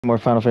More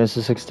Final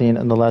Fantasy 16.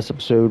 In the last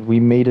episode, we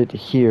made it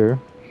here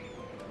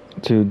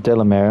to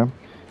Delamere.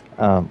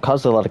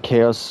 Caused a lot of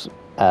chaos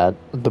at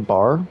the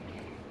bar,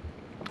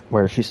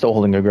 where she's still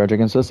holding a grudge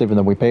against us, even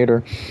though we paid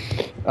her.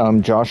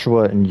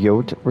 Joshua and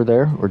Yote were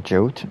there, or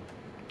Jote,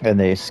 and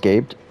they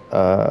escaped.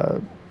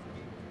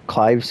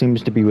 Clive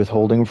seems to be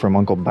withholding from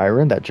Uncle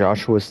Byron that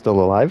Joshua is still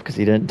alive, because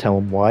he didn't tell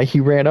him why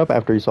he ran up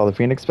after he saw the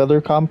Phoenix Feather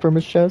come from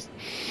his chest.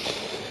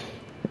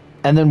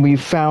 And then we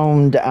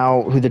found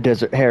out who the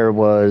Desert Hare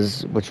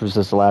was, which was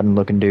this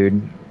Aladdin-looking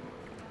dude.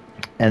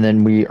 And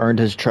then we earned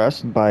his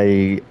trust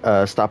by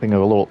stopping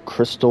a little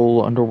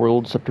crystal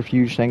underworld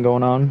subterfuge thing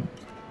going on.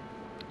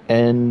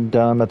 And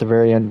at the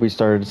very end, we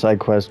started a side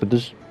quest with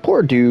this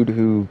poor dude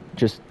who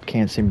just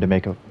can't seem to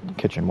make a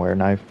kitchenware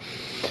knife.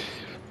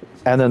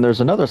 And then there's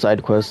another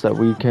side quest that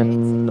we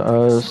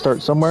can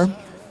start somewhere.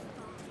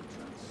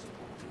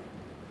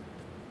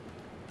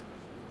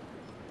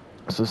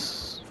 Is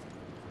this,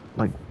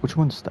 like, which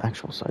one's the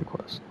actual side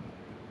quest?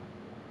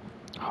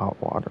 Hot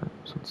water.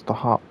 So it's the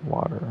hot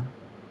water.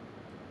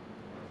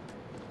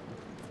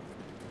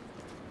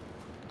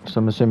 So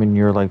I'm assuming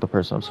you're like the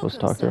person I'm supposed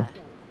to talk to.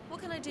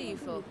 What can I do you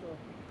for?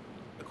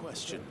 A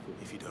question,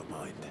 if you don't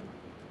mind.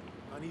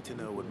 I need to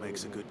know what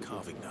makes a good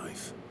carving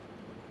knife.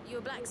 You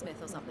a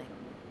blacksmith or something?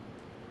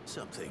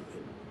 Something,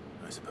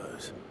 I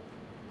suppose.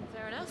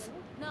 Fair enough.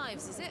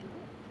 Knives, is it?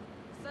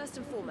 First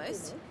and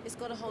foremost, it's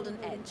got to hold an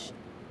edge.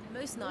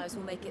 Most knives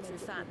will make it through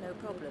fat, no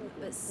problem,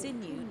 but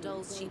sinew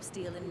dulls cheap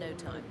steel in no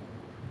time.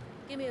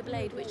 Give me a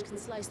blade which can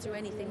slice through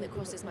anything that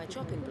crosses my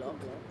chopping block,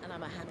 and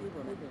I'm a happy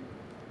woman.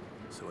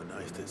 So a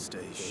knife that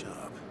stays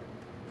sharp.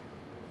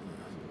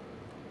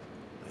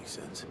 Makes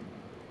sense.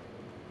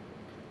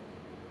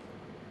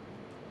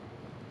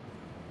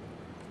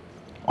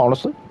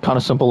 Honestly, kind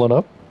of simple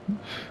enough.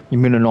 You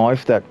mean a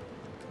knife that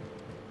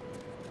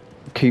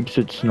keeps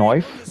its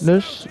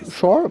knifeness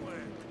sharp?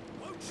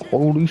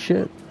 Holy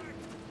shit.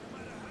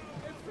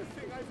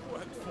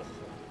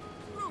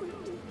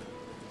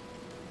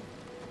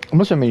 I'm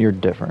assuming you're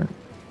different.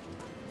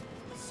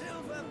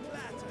 Silver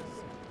platters.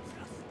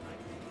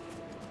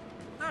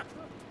 Ah,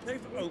 they've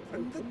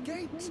opened the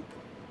gate.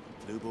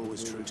 Lubor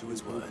was true to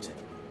his word.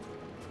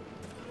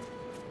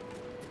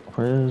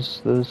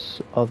 Where's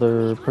this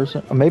other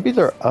person? Oh, maybe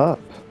they're up.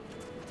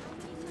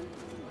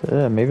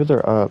 Yeah, maybe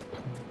they're up.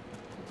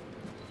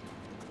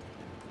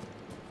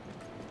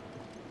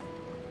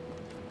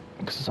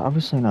 Because it's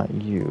obviously not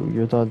you.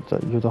 You're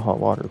the hot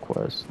water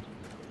quest.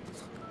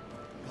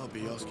 I'll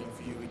be asking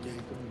for you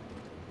again,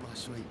 my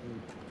sweet.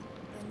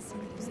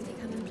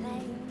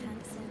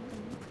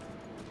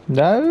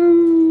 No.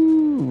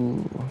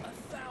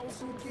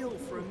 1,000 gil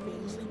for a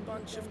measly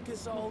bunch of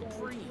Gazal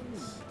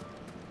trees.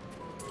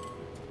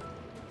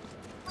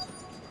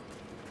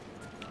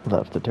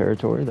 Left the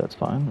territory. That's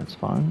fine. That's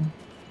fine.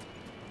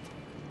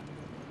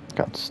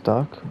 Got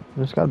stuck.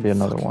 There's got to be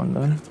another one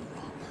then.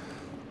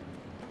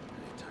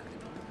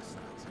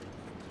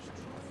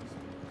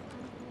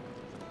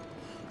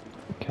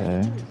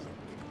 Okay.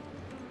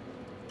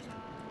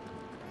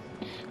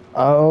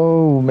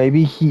 Oh,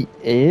 maybe he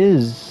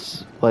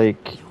is,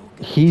 like,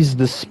 he's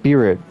the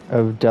spirit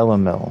of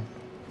Delamil.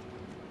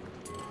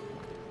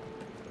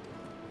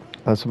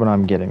 That's what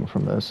I'm getting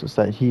from this, is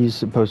that he's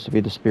supposed to be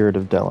the spirit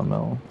of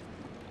Delamil.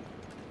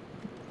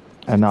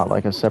 And not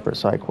like a separate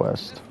side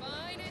quest.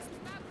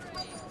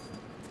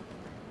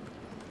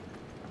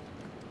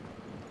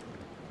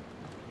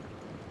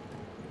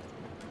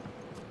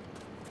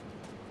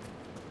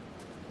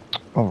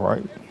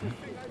 Alright.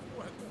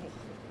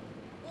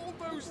 All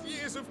those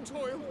years of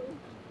toil,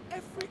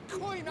 every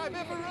coin I've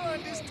ever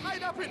earned is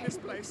tied up in this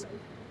place.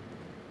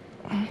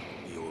 Are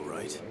you all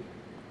right?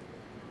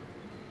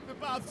 The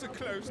baths are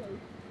closed.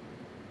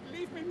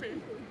 Leave me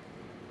be.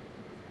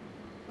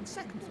 On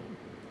second thought,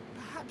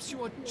 perhaps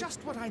you are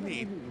just what I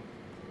need.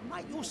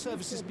 Might your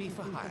services be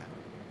for hire?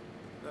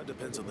 That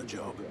depends on the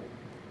job.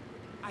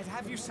 I'd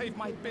have you save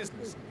my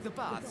business, the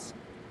baths.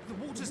 The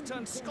water's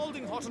turned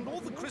scalding hot and all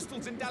the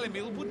crystals in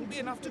Dalimil wouldn't be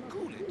enough to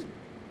cool it.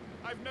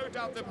 I've no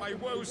doubt that my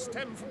woes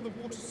stem from the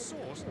water's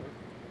source.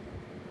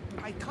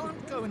 But I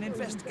can't go and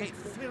investigate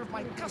for fear of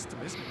my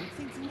customers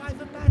thinking I've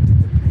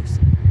abandoned the place.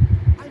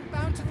 I'm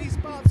bound to these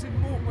baths in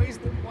more ways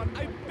than one.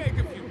 I beg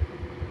of you,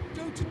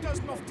 go to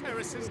Dusnoff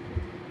Terraces.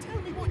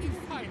 Tell me what you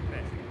find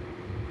there.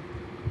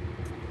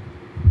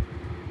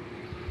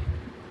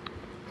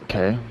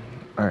 Okay.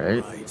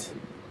 Alright. Right.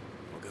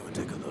 We'll go and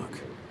take a look.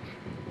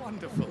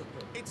 Wonderful.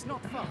 It's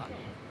not far.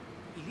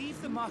 Leave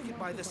the market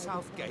by the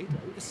south gate.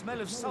 The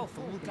smell of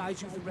sulfur will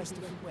guide you the rest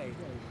of the way.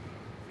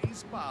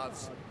 These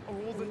baths are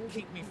all that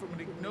keep me from an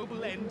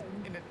ignoble end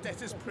in a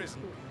debtor's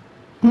prison.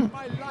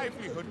 My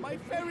livelihood, my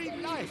very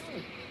life,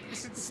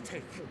 is at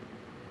stake.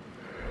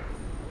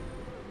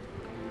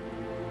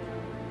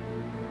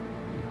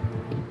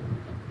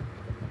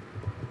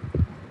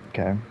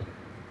 Okay.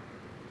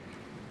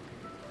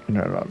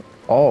 No, not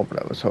all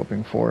what I was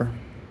hoping for.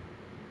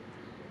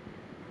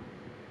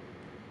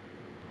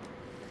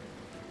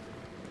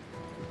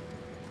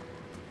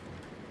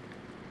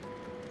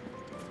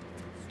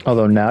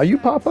 Although now you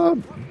pop up.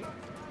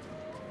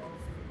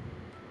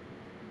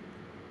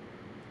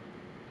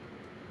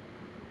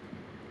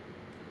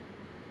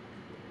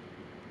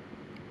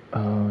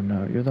 Oh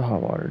no, you're the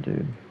hot water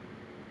dude.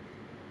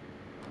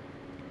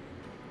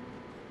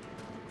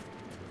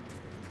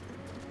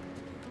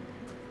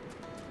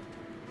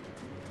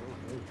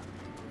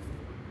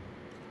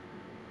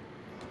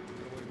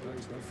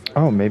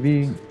 Oh,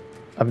 maybe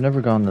I've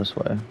never gone this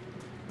way.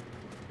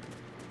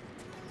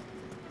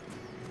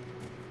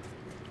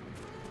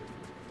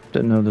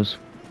 Didn't know this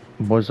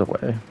was a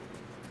way.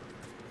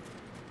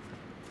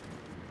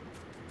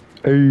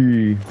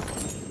 Hey.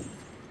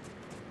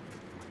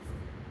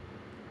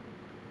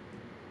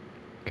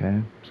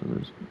 Okay, so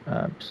there's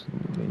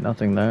absolutely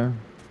nothing there.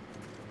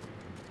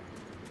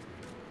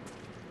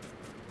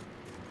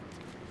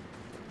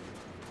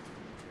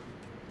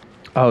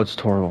 Oh, it's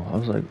Torval. I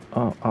was like,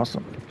 oh,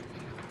 awesome.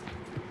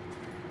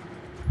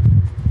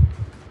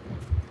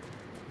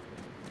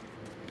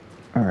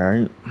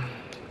 Alright.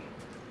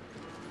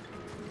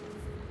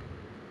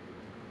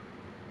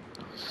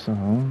 So,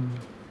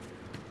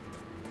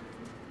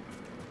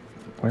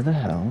 where the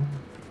hell?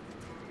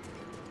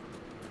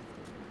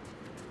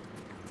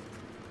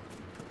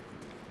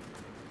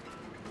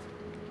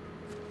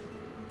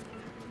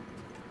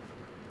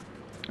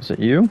 Is it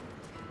you?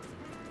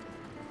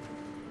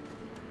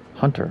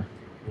 Hunter.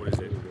 What is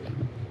it?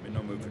 We're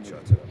not moving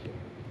chatter.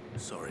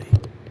 Sorry.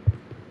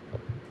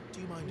 Do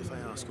you mind if I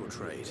ask your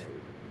trade?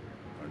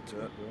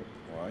 Hunter,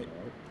 why?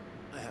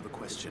 I have a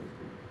question.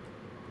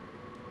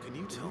 Can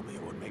you tell me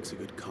what makes a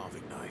good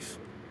carving knife?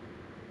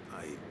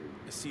 I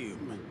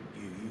assume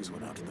you use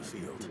one out in the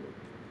field.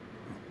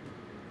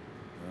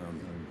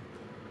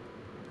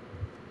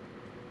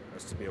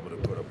 Has to be able to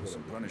put up with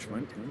some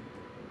punishment.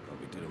 I'll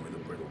be dealing with a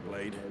brittle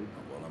blade,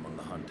 not while I'm on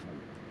the hunt.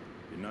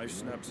 Your knife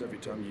snaps every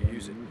time you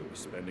use it. You'll be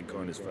spending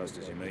coin as fast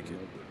as you make it.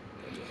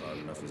 Guns are hard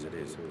enough as it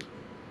is.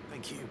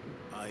 Thank you.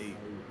 I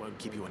won't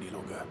keep you any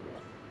longer.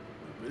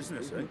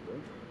 Business, eh? Man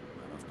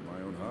after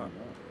my own heart.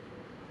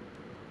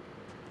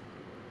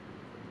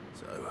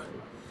 So,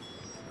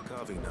 a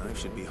carving knife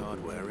should be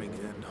hard-wearing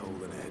and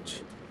hold an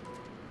edge.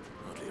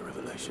 Hardly a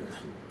revelation.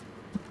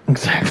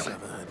 Exactly.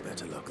 Never had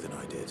better luck than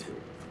I did.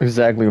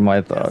 Exactly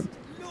my thought.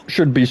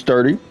 Should be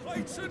sturdy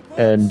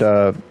and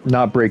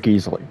not break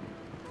easily.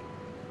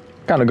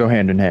 Kind of go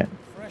hand in hand.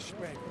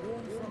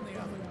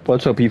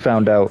 Let's hope he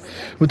found out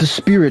what the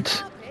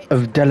spirit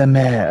of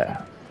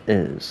Delamere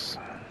is.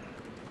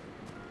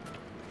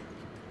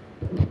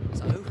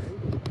 So,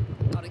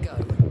 how'd it go?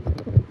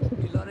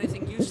 You learn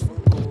anything useful,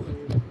 or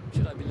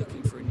should I be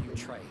looking for a new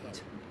trade?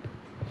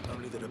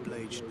 Only that a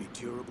blade should be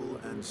durable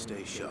and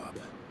stay sharp.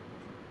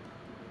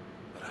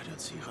 But I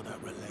don't see how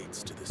that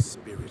relates to the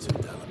spirit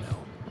of Delamere.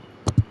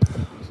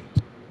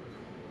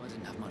 I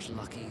didn't have much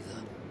luck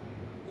either.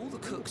 All the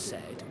cook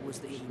said was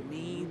that he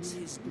needs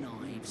his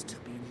knives to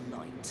be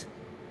light.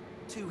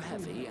 Too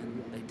heavy,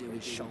 and they do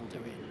his shoulder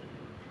in.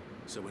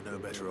 So we're no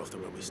better off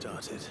than when we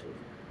started.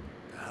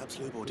 Perhaps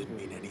Lubor didn't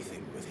mean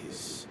anything with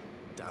his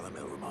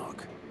Dalamil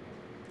remark.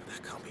 But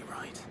that can't be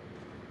right.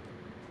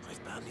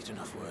 I've bandied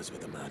enough words with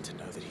the man to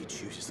know that he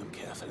chooses them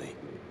carefully.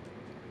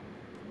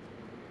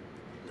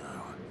 No.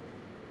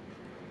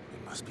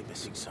 We must be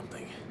missing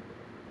something.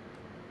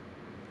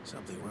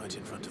 Something right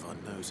in front of our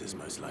noses,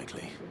 most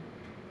likely.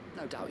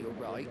 No doubt you're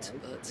right,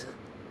 but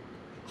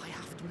I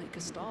have to make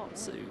a start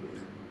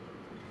soon.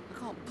 I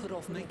can't put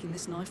off making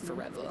this knife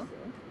forever.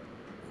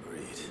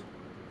 Agreed.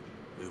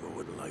 Lubor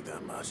wouldn't like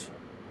that much.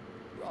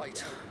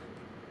 Right.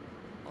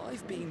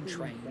 I've been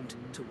trained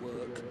to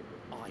work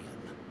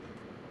iron.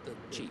 The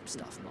cheap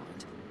stuff,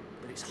 mind.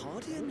 But it's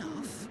hardy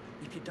enough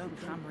if you don't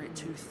hammer it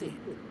too thin.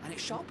 And it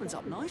sharpens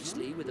up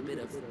nicely with a bit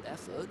of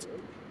effort.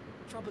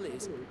 Trouble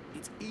is,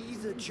 it's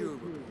either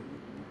durable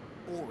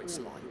or it's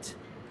light.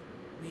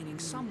 Meaning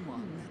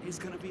someone is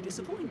going to be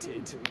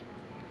disappointed.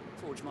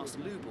 Forge Master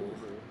Lubor,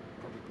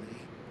 probably.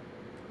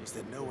 Is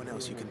there no one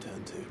else you can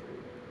turn to?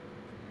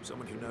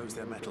 Someone who knows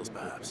their metals,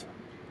 perhaps?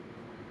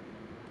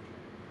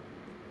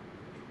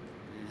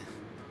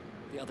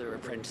 The other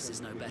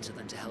apprentices know better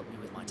than to help me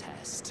with my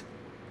test.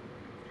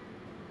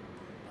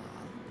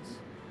 But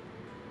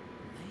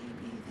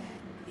maybe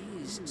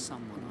there is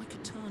someone I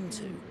could turn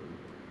to.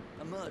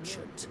 A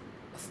merchant,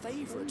 a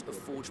favourite of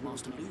Forge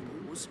Master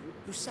Lubor's,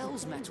 who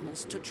sells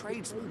metals to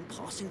tradesmen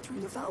passing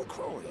through the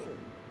Valcroy.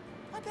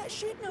 I bet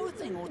she'd know a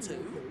thing or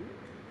two.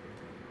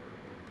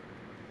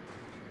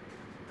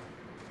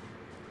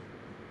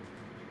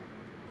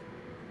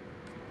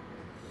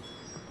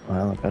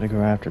 Well, I better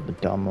go after the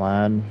dumb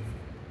lad.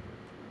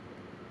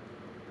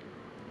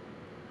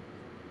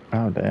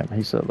 Oh, damn.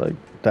 He said, like,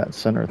 that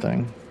center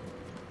thing.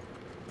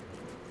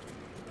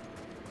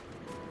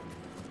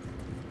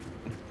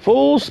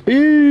 Full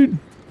speed!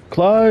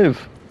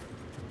 Clive!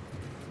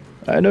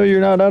 I know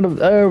you're not out of...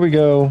 There we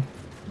go.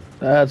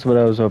 That's what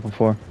I was hoping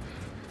for.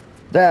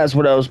 That's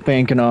what I was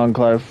banking on,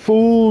 Clive.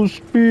 Full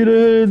speed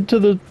ahead to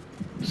the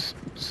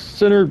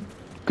center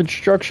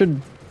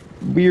construction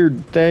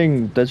weird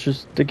thing that's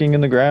just sticking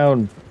in the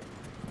ground.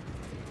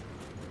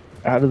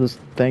 How did this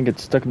thing get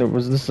stuck in there?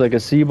 Was this like a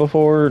sea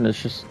before and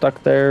it's just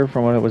stuck there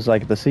from when it was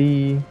like the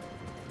sea?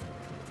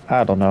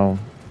 I don't know.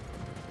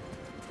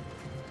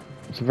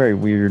 It's very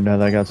weird how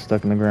that got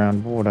stuck in the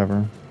ground, but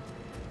whatever.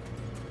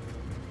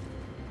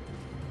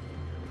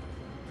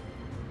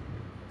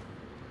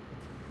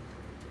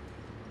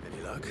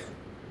 Any luck?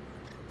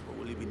 Or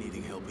will you be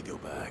needing help with your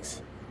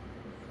bags?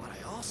 Well,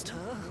 I asked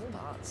her,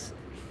 but...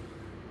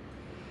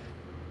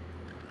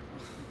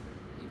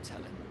 You tell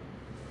him.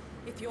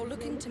 If you're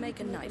looking to make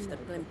a knife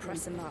that will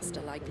impress a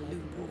master like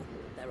Lubu,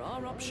 there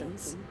are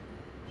options.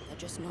 They're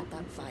just not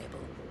that viable.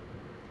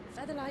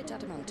 Featherlight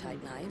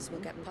adamantite knives will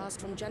get passed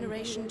from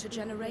generation to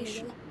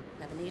generation,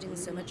 never needing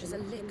so much as a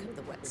lick of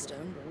the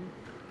whetstone.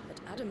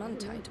 But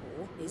adamantite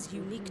ore is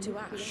unique to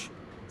ash,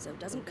 so it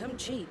doesn't come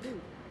cheap.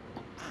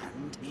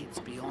 And it's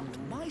beyond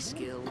my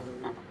skill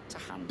to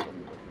handle.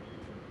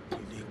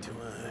 Unique to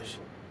ash.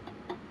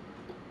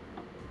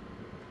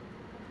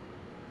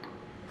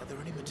 Are there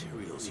any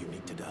materials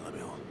unique to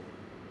Dalamil?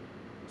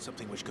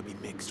 Something which could be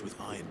mixed with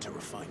iron to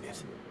refine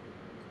it.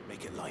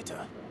 Make it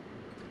lighter.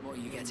 What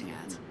are you getting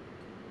at?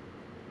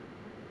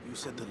 You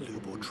said that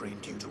Lubor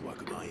trained you to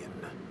work iron.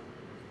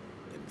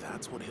 Then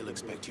that's what he'll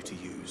expect you to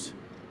use.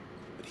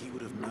 But he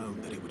would have known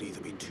that it would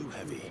either be too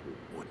heavy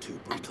or too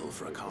brittle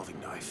for a carving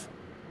knife.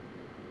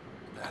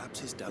 Perhaps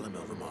his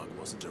Dalamil remark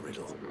wasn't a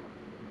riddle,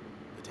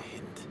 but a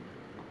hint.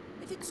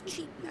 If it's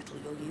cheap metal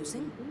you're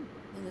using,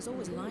 then there's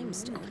always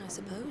limestone, I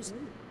suppose.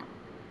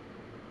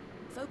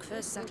 Folk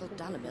first settled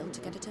Dalamil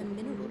to get at her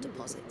mineral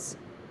deposits.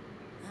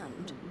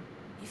 And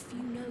if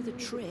you know the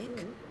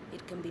trick,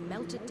 it can be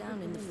melted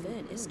down in the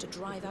furnace to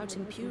drive out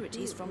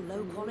impurities from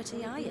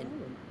low-quality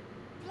iron.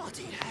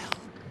 Bloody hell!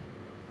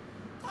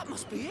 That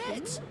must be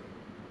it!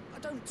 I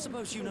don't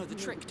suppose you know the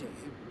trick, do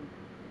you?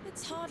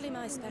 It's hardly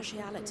my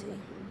speciality,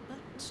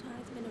 but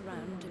I've been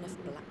around enough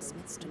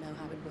blacksmiths to know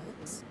how it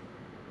works.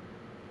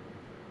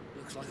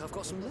 Looks like I've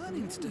got some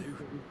learning to do.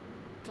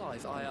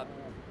 Clive, I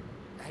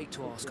hate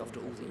to ask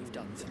after all that you've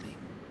done for me.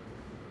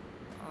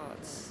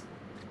 But...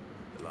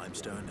 The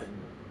limestone?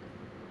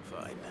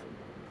 Fine.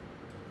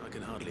 I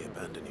can hardly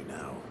abandon you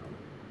now.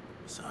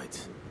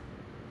 Besides,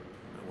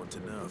 I want to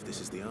know if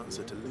this is the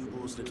answer to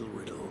Lubor's little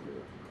riddle.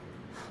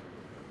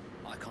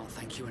 I can't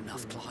thank you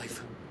enough,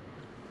 Clive.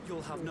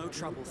 You'll have no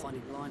trouble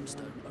finding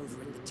limestone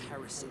over in the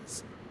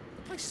terraces.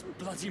 The place is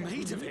bloody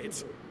made of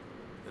it.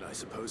 Then I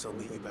suppose I'll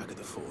meet you back at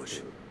the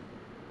forge.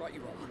 Right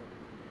you are.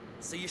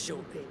 See you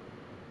shortly.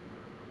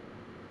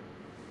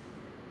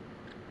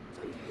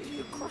 So, do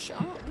you crush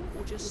it up,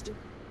 or just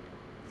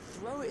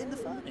throw it in the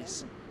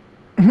furnace?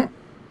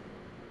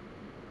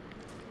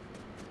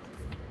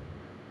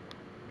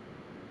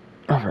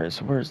 Alright,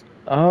 so where's...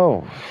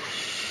 Oh,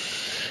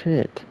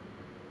 shit.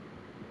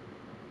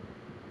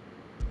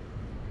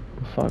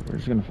 Fuck, we're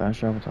just gonna fast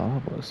travel to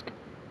Obelisk.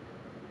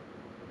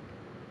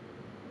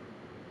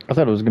 I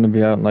thought it was gonna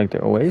be out in, like,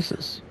 the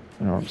Oasis.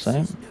 You know what I'm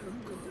saying?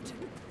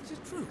 Is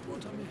it true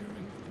what I'm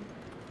hearing?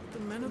 The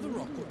men of the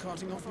rock were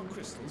carting off our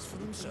crystals for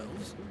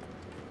themselves?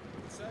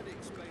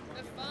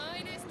 The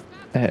finest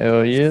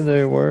Hell yeah,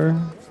 they were.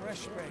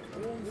 Fresh bread,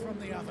 warm from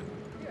the oven.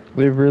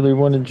 They really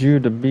wanted you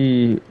to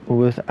be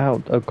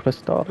without a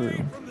crystal. From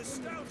the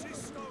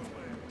stoutest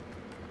stoneware.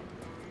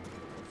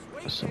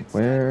 So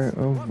where,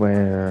 oh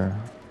where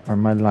are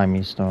my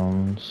limey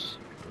stones?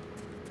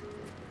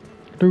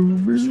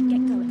 We should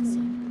get going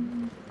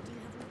soon.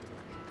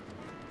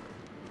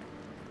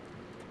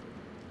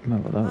 No,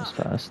 that was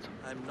fast.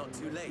 I'm not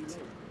too late.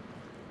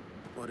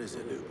 What is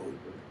it, Lubor?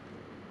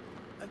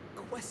 A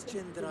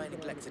question that I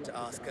neglected to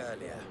ask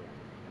earlier.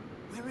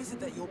 Where is it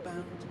that you're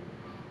bound?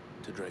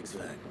 To Drake's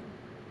Fang.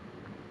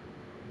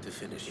 To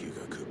finish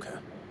Hugo Kupka.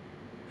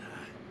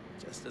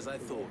 Just as I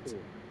thought.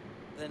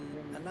 Then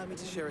allow me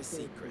to share a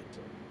secret.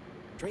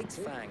 Drake's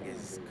Fang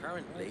is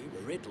currently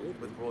riddled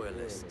with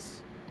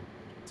royalists.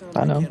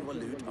 I know. Talmaki and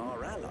Walut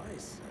are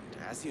allies,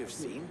 and as you've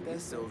seen, their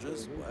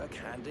soldiers work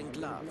hand in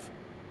glove.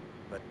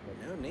 But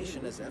no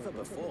nation has ever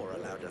before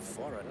allowed a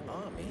foreign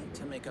army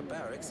to make a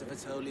barracks of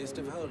its holiest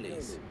of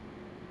holies.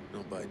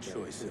 Not by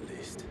choice, at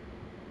least.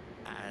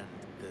 And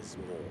there's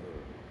more.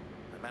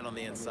 A man on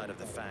the inside of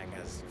the Fang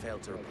has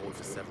failed to report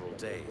for several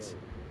days.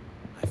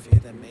 I fear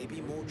there may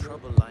be more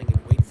trouble lying in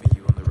wait for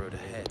you on the road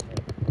ahead.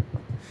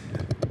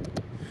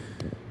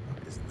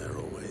 Isn't there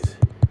always?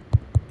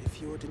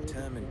 If you're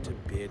determined to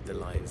beard the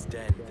lion's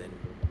den, then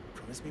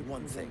promise me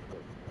one thing.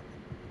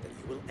 That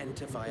you will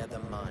enter via the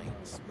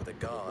mines, where the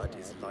guard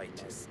is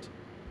lightest.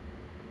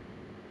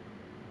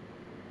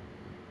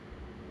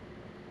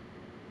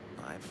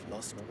 I've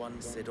lost one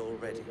Cid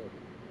already.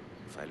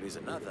 If I lose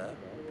another,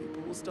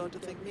 people will start to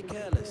think me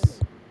careless.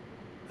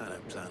 I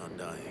don't plan on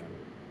dying.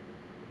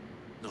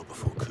 Not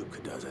before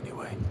Kupka does,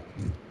 anyway.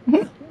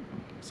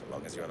 So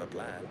long as you have a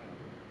plan.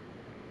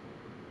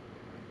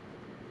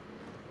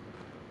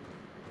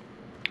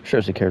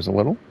 Shows he cares a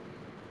little.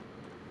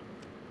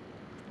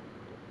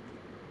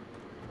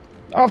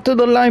 Off to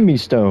the limey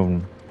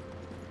stone.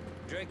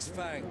 Drake's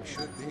Fang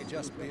should be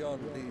just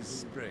beyond these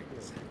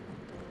springs.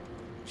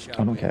 Shall I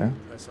don't we care.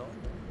 press on?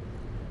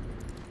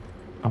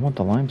 I want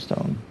the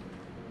limestone.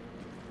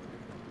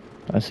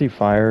 I see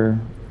fire.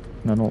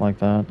 I don't like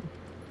that.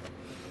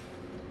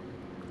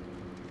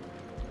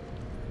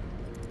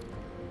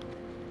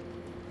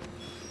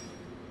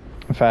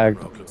 In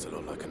fact, Rock looks a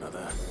lot like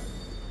another.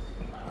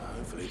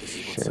 Hopefully this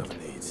is what shit. Summer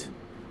needs.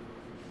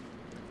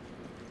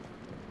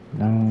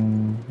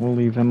 No, we'll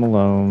leave him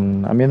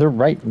alone. I mean, they're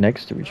right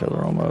next to each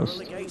other almost.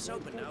 The gate's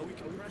open now, we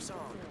can press on.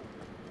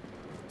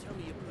 Tell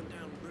me you put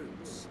down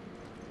roots.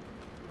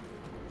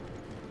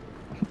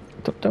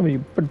 Don't tell me you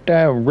put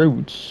down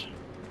roots.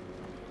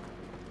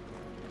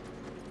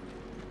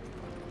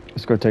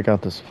 Let's go take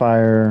out this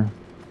fire.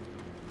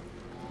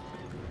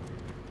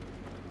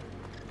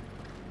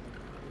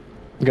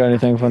 You got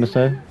anything fun to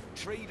say?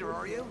 Trader,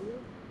 are you?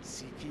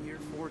 Seeking your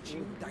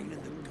fortune down in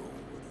the gold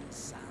and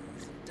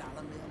sands of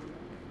Dalamil?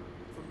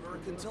 From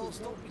mercantile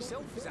stock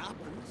myself as it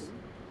happens.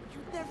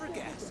 You'd never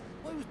guess.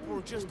 I was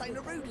born just down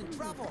the road in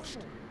Travost.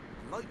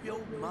 And like my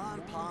old ma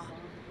and pa,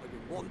 I've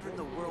been wandering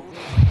the world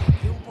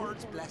with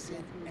Gilbert's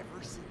blessing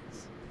ever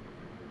since.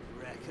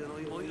 Reckon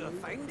I might have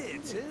found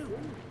it too.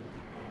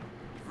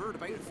 You've heard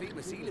about the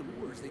famous healing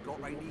wars they got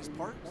round these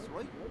parts,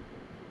 right?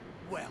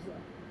 Well,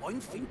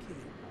 I'm thinking,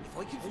 if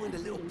I could find a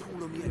little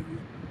pool of my own,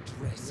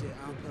 dress it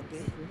up a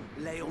bit,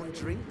 lay on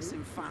drinks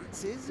and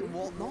fancies and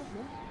whatnot,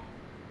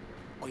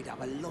 I'd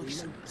have a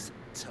license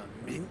to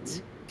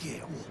mint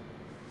Gil.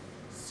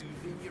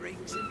 Soothing your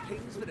aches and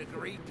pains with a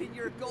grape in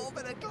your gob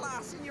and a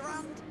glass in your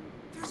hand.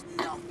 There's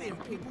nothing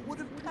people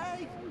wouldn't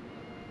pay.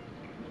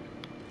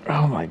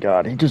 Oh my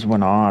god, he just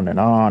went on and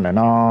on and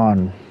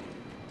on.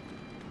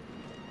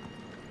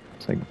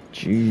 It's like,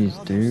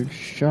 jeez, dude,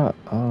 shut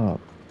up.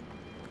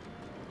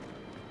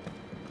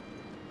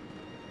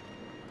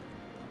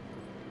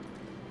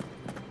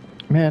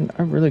 Man,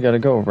 I really gotta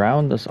go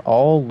around this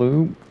all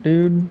loop,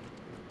 dude.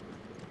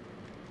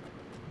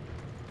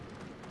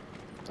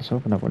 I was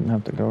hoping I wouldn't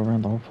have to go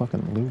around the whole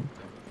fucking loop.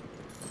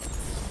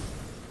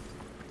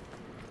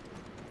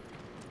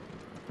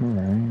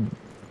 Alright.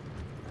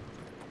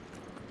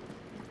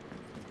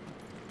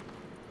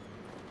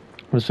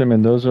 I'm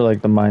assuming those are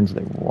like the mines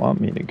they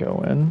want me to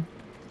go in.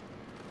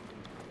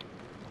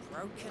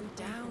 Broken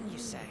down, you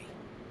say?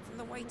 From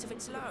the weight of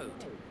its load?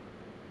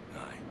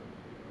 Aye.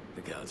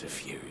 The guards are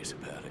furious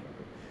about it.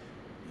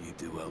 You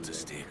do well to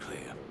steer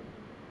clear.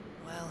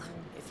 Well,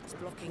 if it's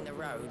blocking the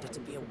road,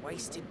 it'd be a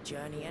wasted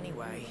journey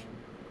anyway.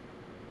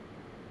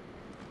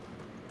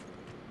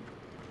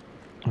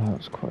 Oh, that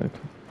was quick.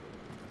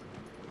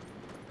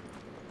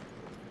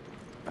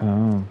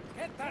 Oh.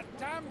 Get that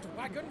damned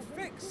wagon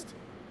fixed!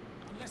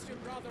 Unless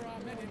you'd rather our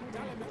men in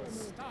Dalamil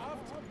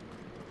starved.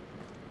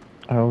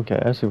 Oh, okay,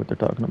 I see what they're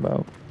talking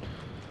about.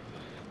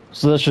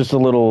 So that's just a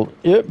little,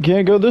 yep,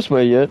 can't go this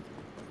way yet.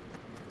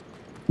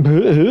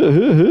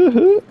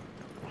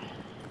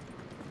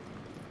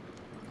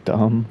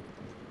 Dumb.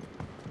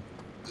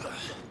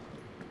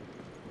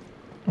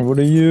 What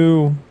are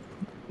you?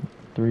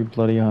 3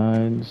 bloody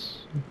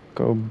hides.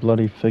 Go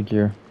bloody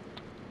figure.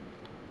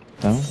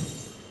 No?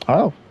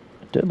 Oh,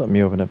 it did let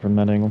me open it from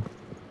that angle.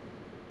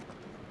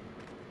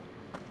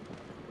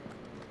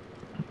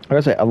 I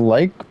gotta say, I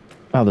like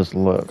how this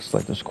looks,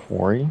 like this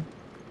quarry.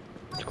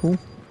 It's cool.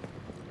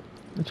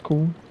 It's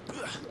cool.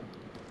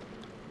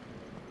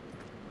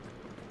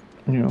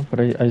 You know, but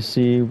I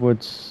see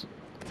what's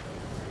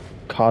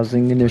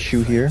causing an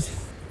issue here.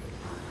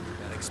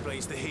 That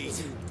explains the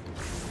heat.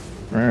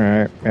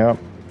 Alright, yep.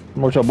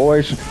 What's up,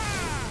 boys?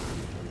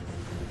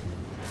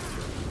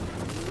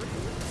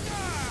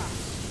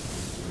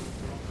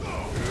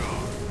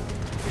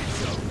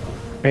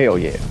 Hell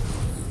yeah.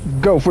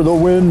 Go for the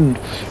wind!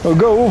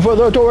 Go for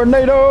the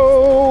tornado!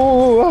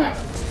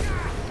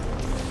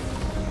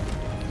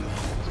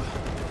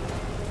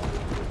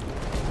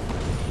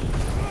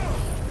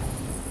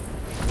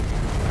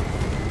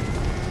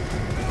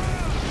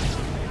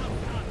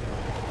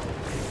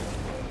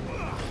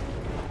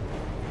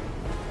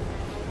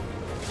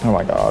 Oh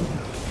my god.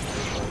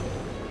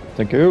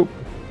 Thank you.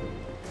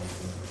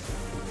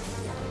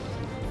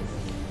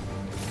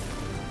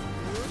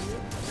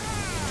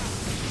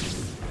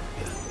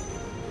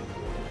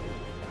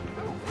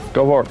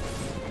 Go for it.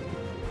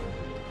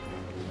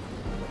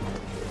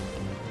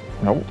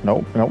 Nope,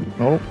 nope, nope,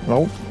 nope,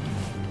 nope.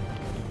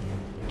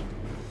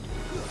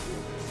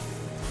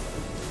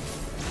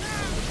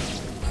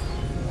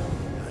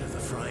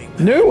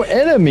 New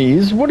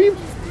enemies? What are you...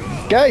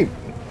 Guy.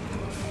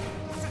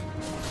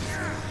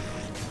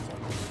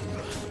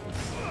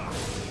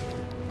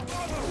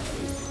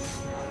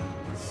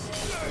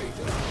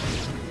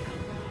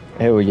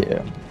 Hell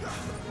yeah.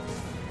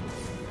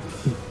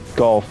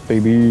 Golf,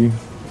 baby.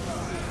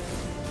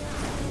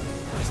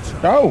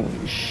 Oh,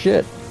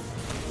 shit.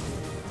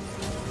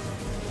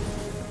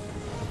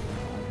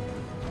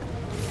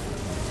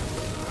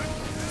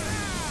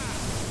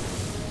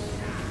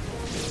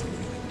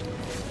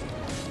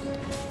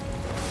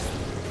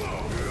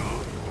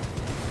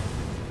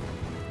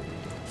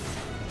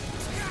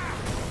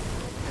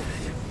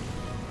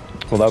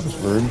 Well, that was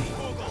rude.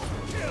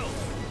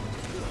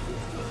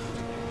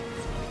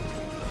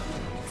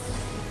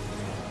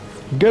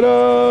 Get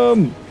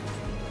him!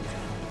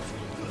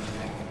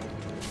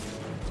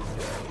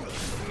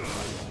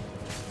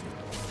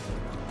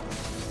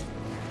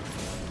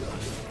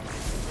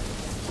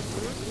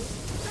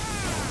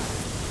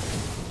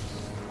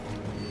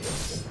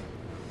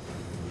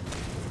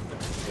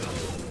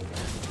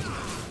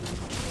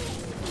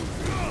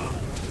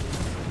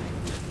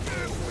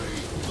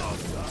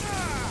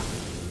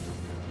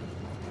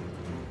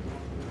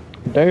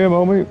 Damn,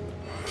 homie.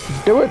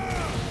 Do it!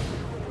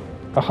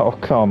 Oh,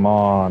 come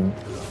on.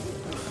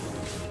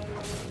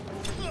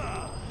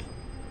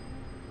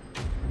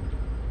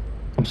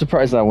 I'm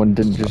surprised that one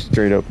didn't just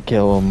straight up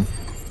kill him.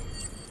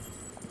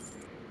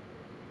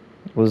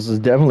 Well, this is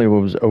definitely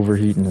what was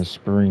overheating the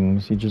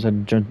springs. He just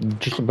had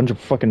just a bunch of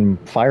fucking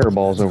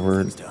fireballs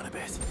over it. Down a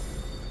bit.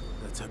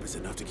 Let's hope it's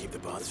enough to keep the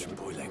baths from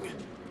boiling.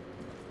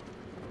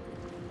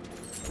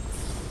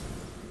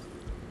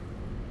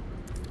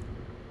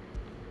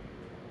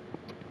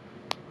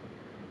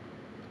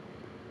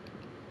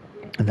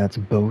 And that's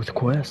both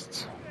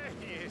quests. There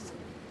he is.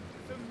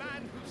 The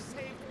man who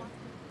saved my...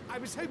 I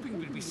was hoping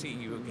we'd be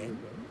seeing you again.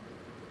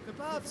 The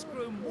baths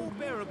grow more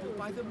bearable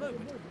by the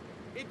moment.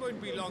 It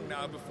won't be long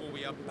now before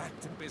we are back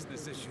to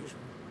business as usual.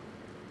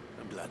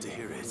 I'm glad to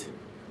hear it.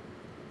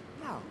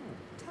 Now,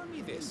 tell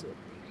me this.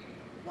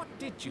 What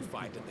did you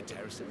find at the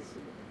terraces?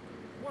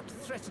 What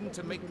threatened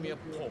to make me a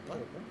pauper?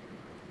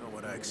 Not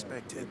what I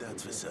expected,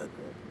 that's for certain.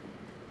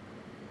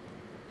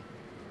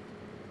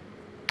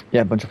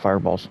 Yeah, a bunch of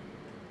fireballs.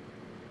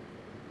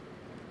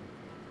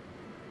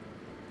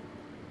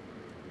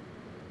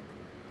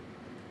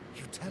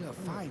 You tell a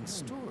fine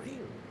story.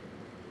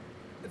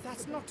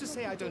 That's not to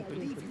say I don't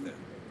believe you, though.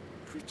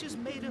 Creatures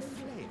made of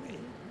flame, eh?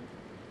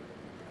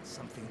 That's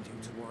something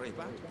new to worry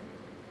about.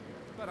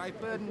 But I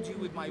burdened you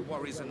with my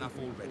worries enough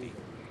already.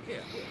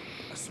 Here,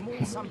 a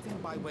small something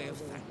by way of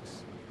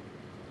thanks.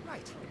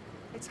 Right.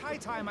 It's high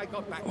time I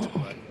got back to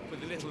work.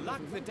 With a little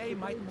luck, the day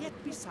might yet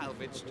be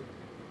salvaged.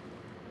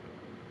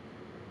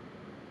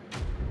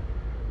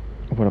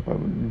 What up?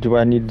 Do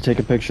I need to take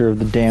a picture of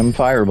the damn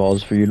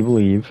fireballs for you to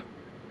believe?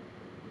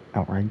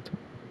 Outright.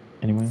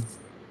 Anyway.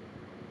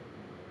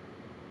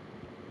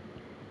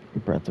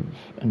 Breath of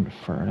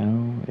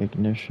Inferno,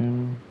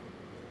 Ignition,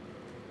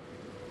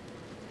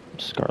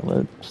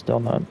 Scarlet. Still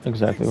not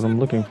exactly what I'm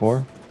looking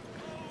for.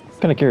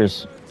 Kind of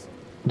curious.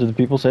 Did the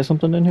people say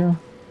something in here?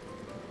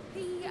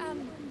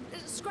 The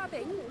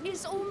scrubbing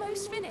is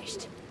almost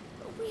finished.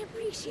 We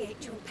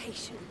appreciate your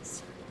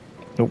patience.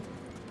 Nope.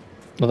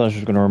 I thought she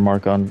was going to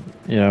remark on,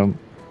 you know,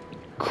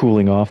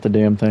 cooling off the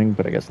damn thing,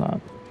 but I guess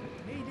not.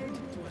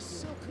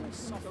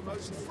 The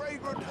most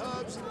fragrant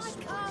herbs in the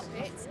swamp.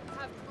 Carpets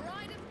have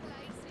pride of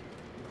place.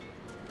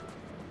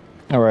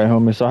 Alright,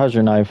 homie, so how's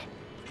your knife?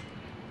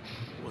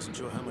 Wasn't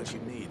sure how much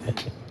you'd need,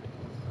 but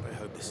I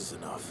hope this is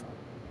enough.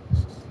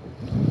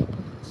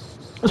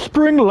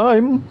 Spring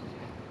lime!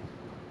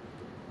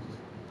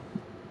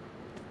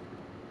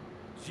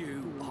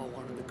 You are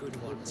one of the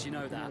good ones, you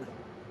know that.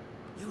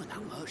 You and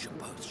that merchant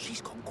both,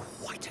 she's got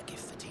quite a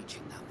gift for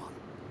teaching that one.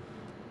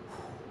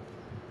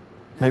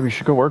 Maybe you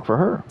should go work for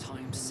her.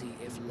 Time to see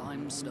if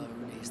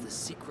limestone is the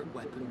secret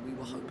weapon we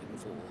were hoping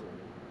for.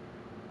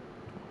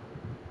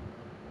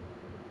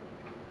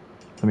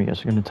 Let me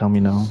guess, you're gonna tell me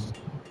no.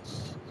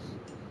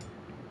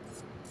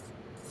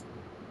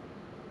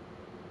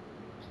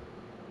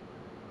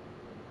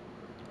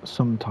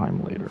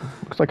 Sometime later.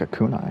 Looks like a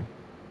kunai.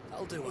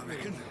 That'll do, I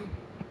reckon.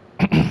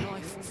 A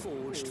knife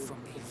forged from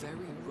the very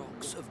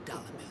rocks of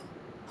Dalamil.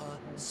 Her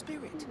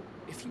spirit,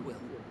 if you will.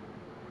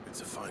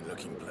 It's a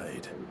fine-looking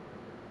blade.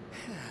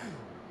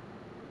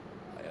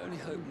 I only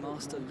hope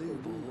Master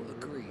Lubor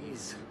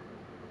agrees.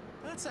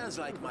 That sounds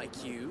like my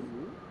cue.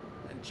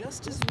 And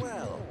just as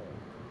well.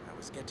 I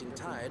was getting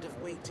tired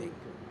of waiting.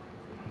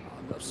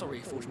 I'm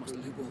sorry, Forge Master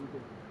Lubor.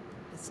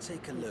 Let's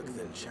take a look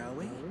then, shall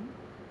we?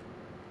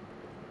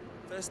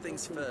 First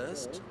things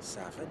first,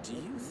 Safa, do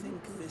you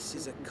think this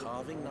is a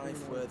carving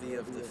knife worthy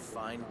of the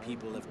fine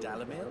people of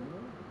Dalamil?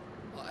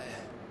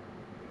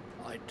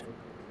 I'd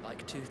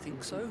like to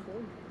think so.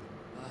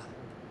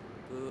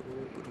 But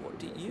what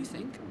do you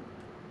think?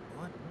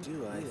 What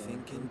do I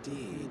think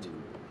indeed?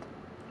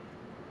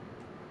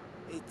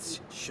 It's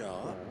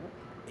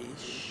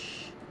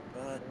sharp-ish,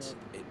 but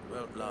it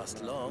won't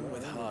last long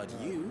with hard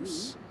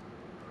use.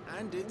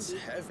 And it's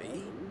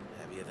heavy,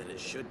 heavier than it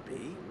should be.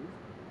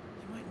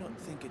 You might not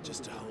think it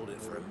just to hold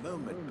it for a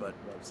moment, but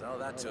sell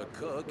that to a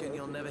cook and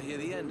you'll never hear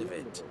the end of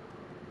it.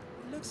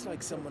 It looks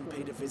like someone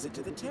paid a visit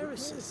to the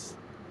terraces.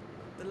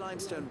 The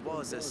limestone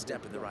was a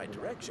step in the right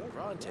direction,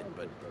 granted,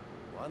 but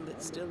one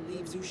that still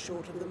leaves you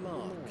short of the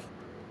mark.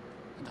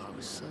 And I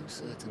was so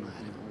certain I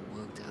had it all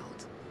worked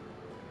out.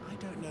 I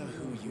don't know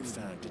who you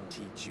found to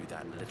teach you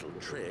that little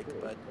trick,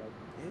 but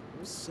it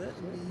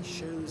certainly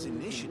shows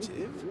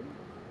initiative.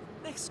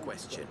 Next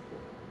question.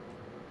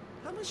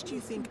 How much do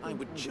you think I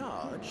would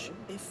charge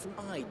if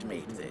I'd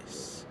made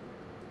this?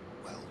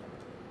 Well,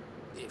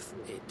 if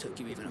it took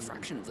you even a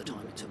fraction of the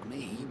time it took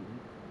me,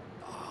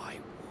 I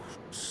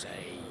would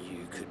say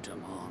you could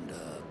demand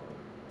a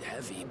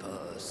heavy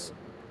purse.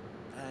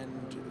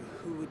 And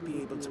who would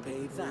be able to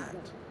pay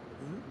that?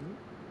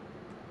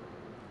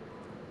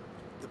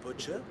 The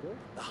butcher?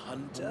 The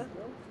hunter?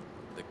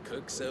 The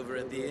cooks over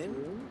at the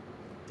inn?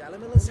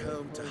 Dalimil is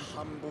home to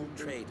humble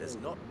traders,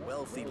 not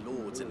wealthy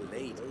lords and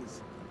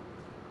ladies.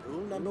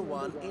 Rule number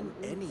 1 in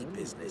any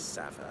business,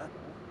 Sava: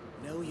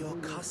 know your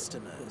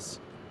customers.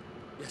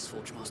 Yes,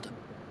 Forge Master.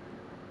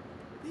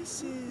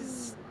 This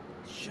is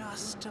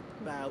just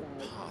about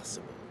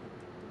passable.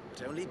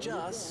 But only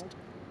just.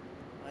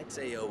 I'd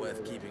say you're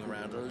worth keeping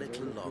around a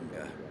little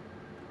longer.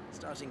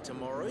 Starting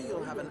tomorrow,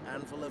 you'll have an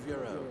handful of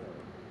your own.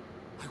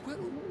 I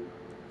will.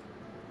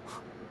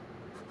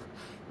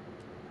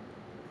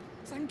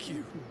 Thank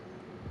you.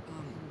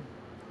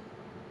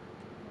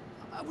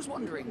 I was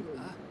wondering,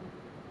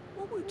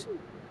 what would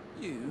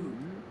you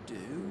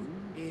do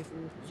if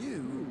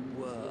you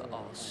were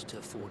asked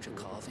to forge a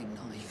carving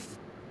knife?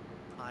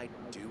 I'd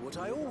do what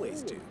I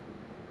always do.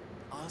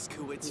 Ask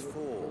who it's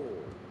for.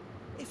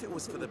 If it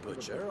was for the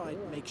butcher, I'd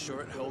make sure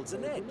it holds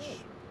an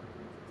edge.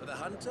 For the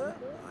hunter,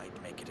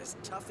 I'd make it as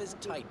tough as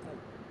Titan.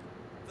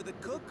 For the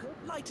cook,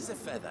 light as a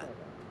feather.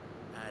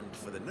 And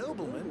for the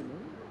nobleman,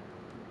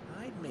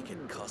 I'd make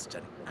it cost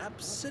an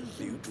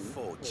absolute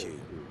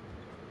fortune.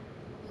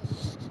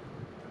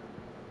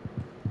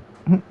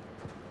 There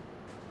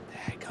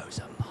goes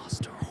a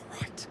master, all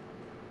right.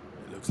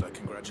 It looks like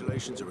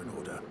congratulations are in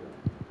order.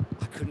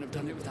 I couldn't have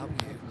done it without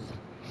you.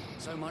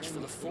 So much for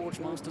the Forge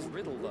Master's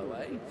riddle, though,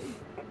 eh?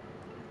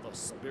 The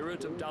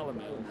spirit of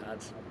Dalimil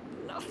had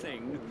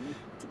nothing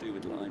to do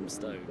with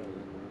limestone.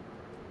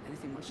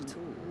 Anything much at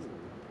all.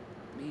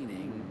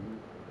 Meaning,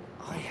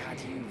 I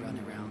had you run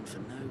around for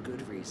no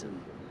good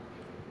reason.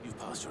 You've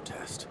passed your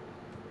test.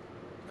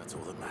 That's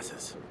all that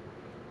matters.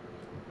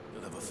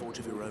 You'll have a forge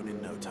of your own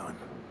in no time.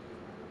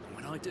 And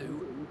when I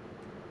do,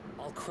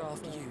 I'll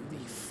craft you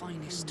the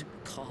finest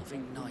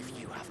carving knife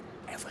you have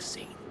ever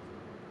seen.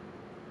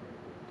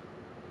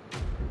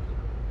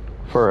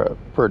 For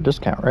a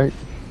discount, right?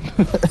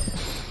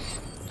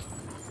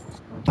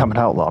 I'm an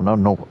outlaw, no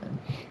nobleman.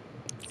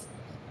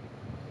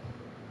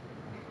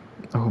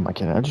 Oh my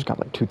god, I just got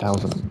like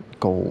 2,000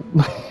 gold.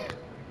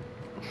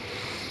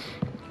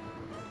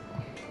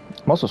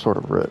 I'm also sort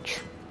of rich,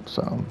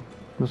 so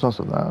there's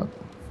also that.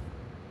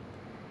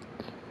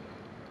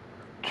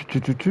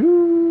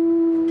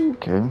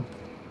 Okay.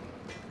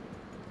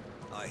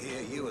 I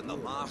hear you and the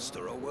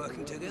Master are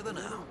working together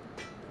now.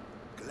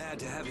 Glad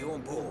to have you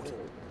on board.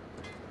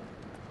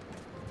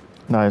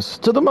 Nice.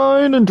 To the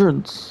mine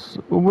entrance!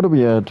 What are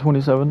we at?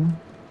 27?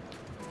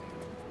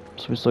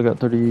 So we still got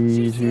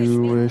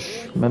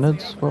 32-ish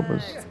minutes? What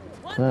was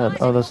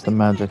that? Oh, that's the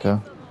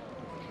Magica.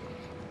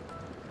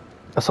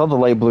 I saw the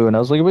light blue and I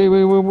was like, wait,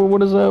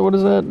 what is that? What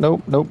is that?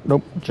 Nope, nope,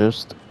 nope.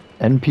 Just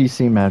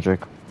NPC magic.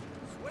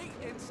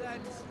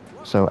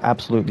 So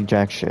absolutely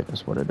jack shit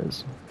is what it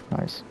is.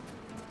 Nice.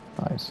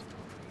 Nice.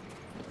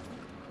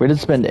 We did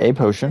spend a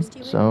potion,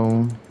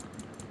 so...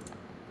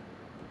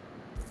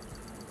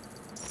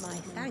 My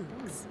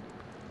thanks.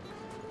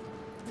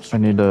 I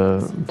need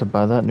to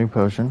buy that new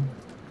potion.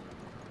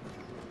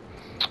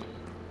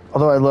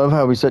 Although I love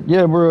how we said,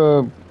 yeah,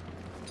 we're,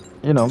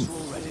 you know...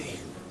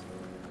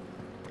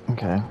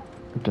 Okay.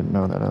 I didn't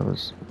know that I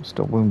was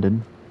still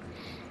wounded.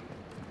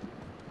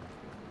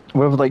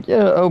 We were like,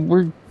 yeah, oh,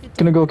 we're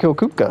gonna go kill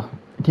Kupka.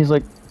 And he's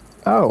like,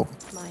 oh.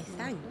 My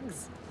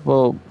thanks.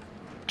 Well,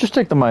 just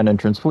take the mine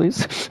entrance,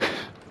 please.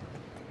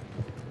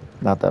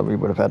 Not that we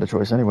would have had a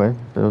choice anyway.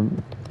 The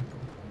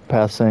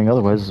path saying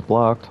otherwise is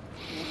blocked.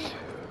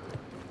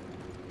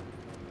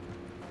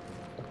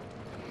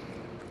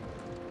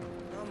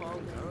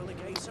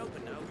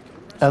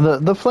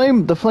 And the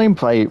flame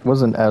fight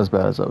wasn't as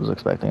bad as I was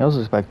expecting. I was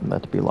expecting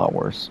that to be a lot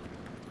worse.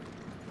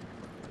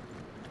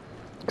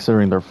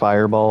 Considering they're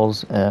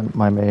fireballs, and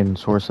my main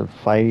source of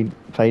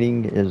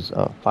fighting is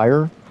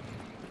fire,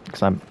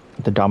 because I'm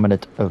the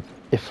dominant of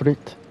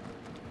Ifrit.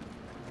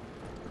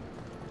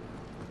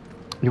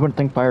 You wouldn't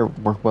think fire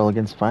worked well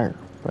against fire,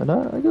 but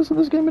I guess in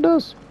this game it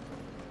does.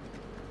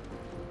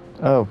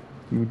 Oh,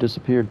 you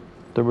disappeared.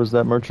 There was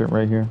that merchant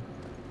right here.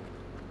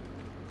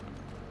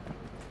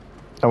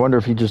 I wonder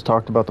if he just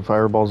talked about the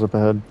fireballs up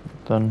ahead,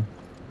 then.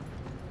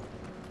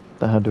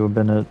 That had to have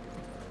been it.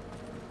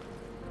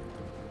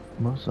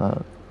 What was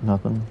that?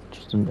 Nothing.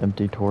 Just an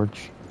empty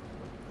torch.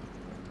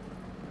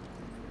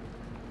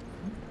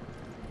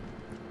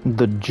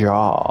 The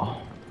jaw.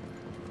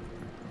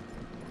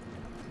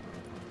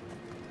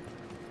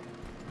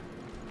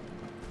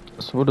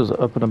 So what is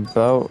up and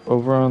about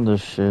over on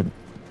this shit?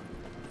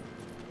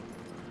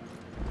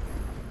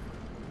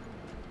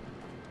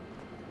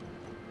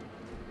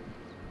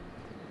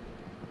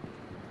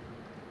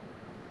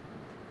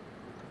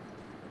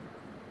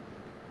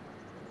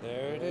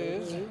 There it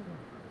is.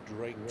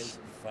 Drake's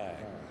Fang.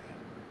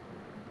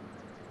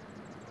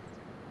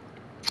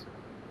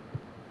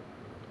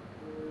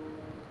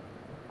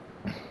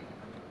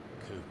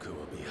 Kupka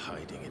will be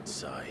hiding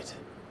inside.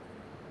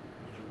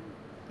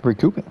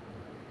 Recouping.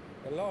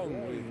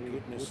 Along with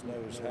goodness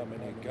knows how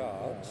many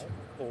guards,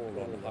 all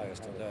on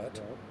highest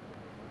alert.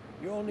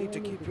 You'll need to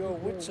keep your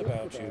wits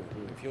about you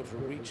if you're to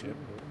reach him.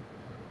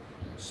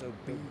 So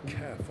be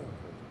careful.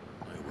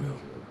 I will,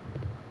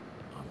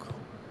 Uncle.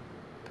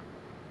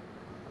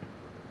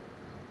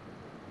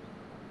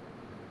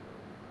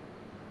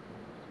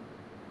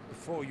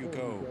 Before you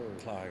go,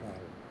 Clive,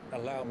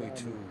 allow me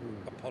to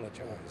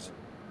apologize.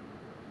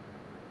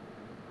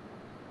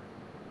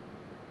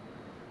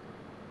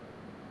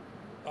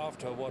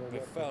 After what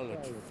befell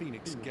at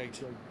Phoenix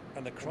Gate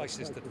and the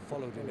crisis that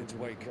followed in its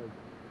wake,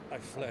 I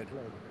fled.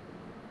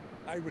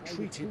 I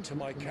retreated to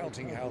my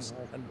counting house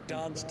and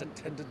danced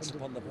attendance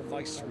upon the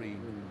viceroy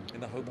in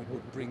the hope it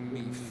would bring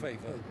me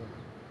favor.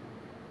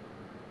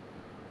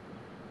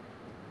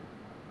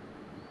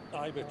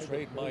 I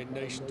betrayed my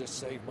nation to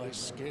save my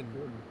skin,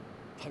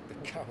 like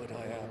the coward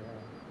I am.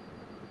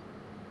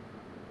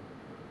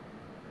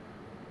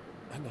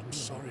 And I'm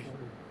sorry.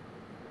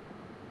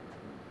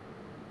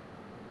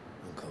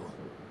 Uncle,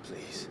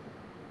 please.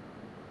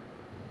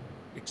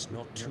 It's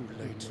not too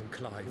late,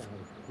 Clive.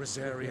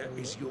 Rosaria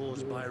is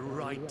yours by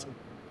right,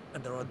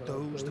 and there are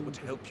those that would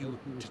help you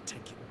to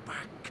take it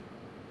back.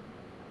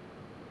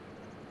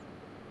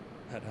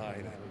 Had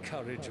I the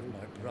courage of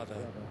my brother,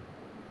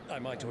 I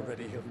might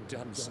already have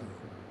done so.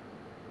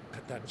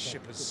 But that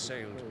ship has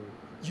sailed.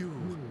 You,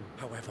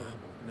 however...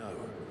 No.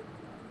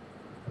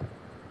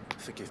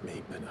 Forgive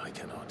me, but I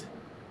cannot.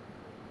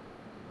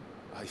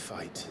 I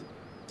fight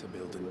to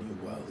build a new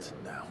world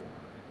now.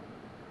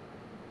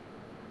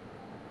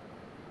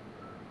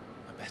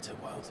 A better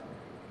world.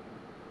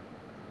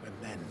 Where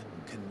men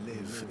can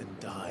live and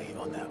die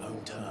on their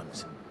own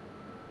terms.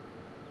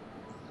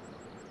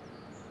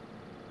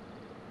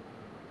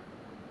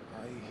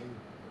 I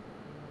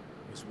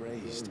was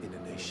raised in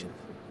a nation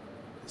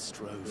that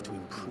strove to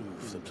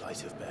improve the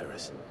plight of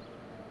bearers.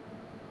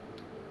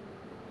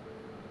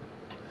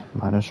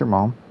 Minus your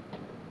mom.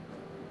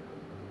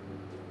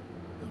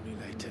 Only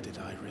later did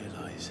I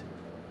realize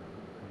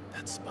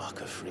that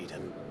spark of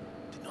freedom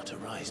did not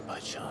arise by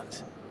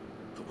chance,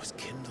 but was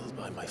kindled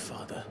by my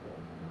father.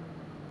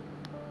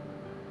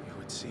 You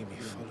would see me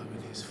follow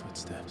in his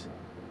footsteps.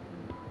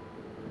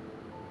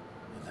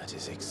 And that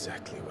is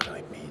exactly what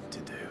I mean to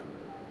do.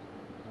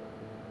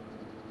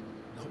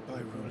 Not by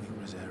ruling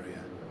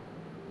Rosaria,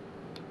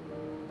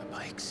 but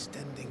by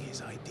extending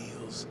his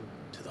ideals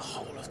to the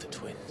whole of the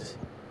twins.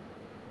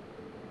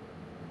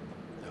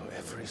 Though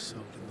every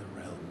soul in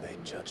the realm may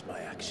judge my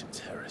actions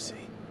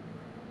heresy,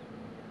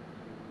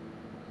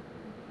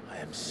 I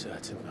am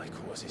certain my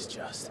cause is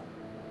just.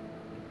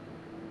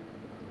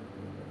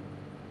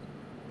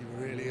 You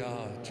really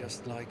are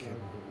just like him,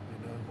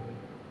 you know?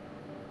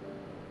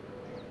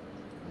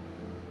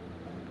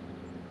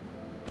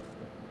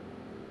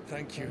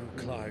 Thank you,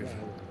 Clive,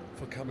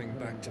 for coming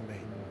back to me.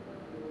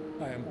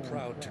 I am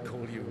proud to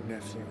call you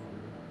nephew.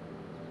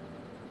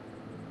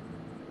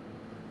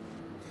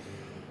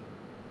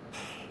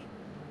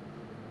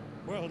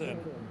 Well then,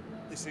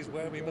 this is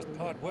where we must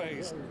part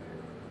ways.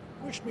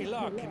 Wish me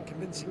luck in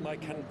convincing my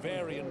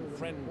Canvarian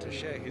friend to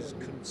share his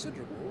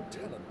considerable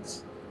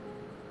talents.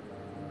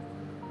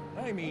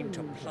 I mean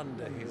to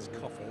plunder his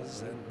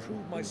coffers and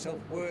prove myself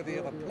worthy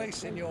of a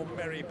place in your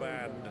merry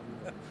band.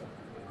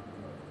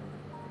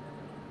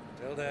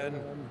 Till then,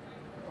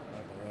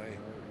 my boy.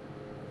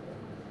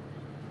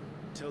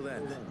 Till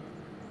then, go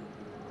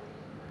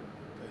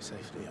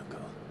safely,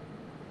 Uncle.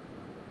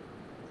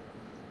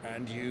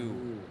 And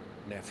you,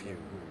 nephew.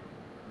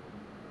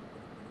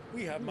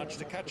 We have much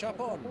to catch up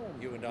on,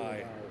 you and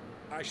I.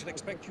 I shall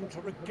expect you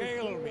to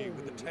regale me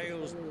with the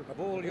tales of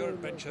all your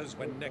adventures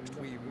when next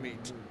we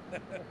meet.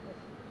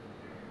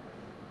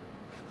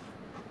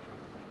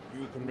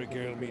 You can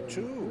regale me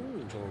too,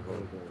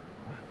 Torgal.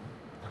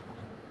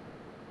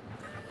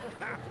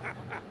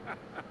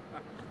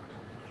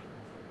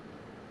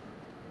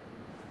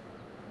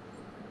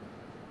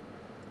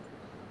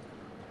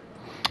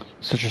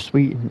 Such a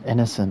sweet and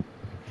innocent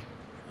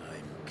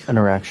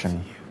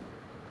interaction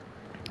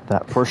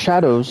that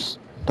foreshadows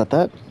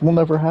that will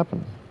never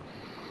happen.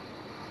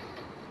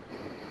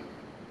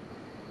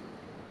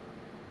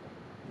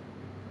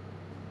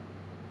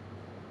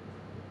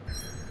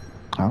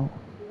 Oh.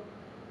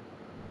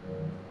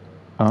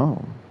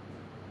 Oh.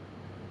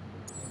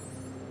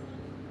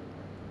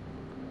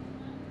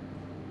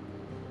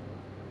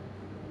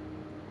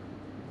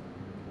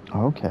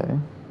 Okay.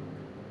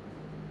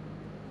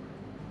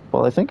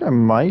 Well, I think I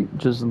might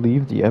just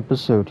leave the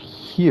episode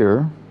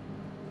here,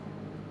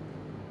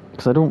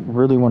 because I don't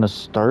really want to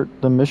start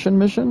the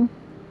mission.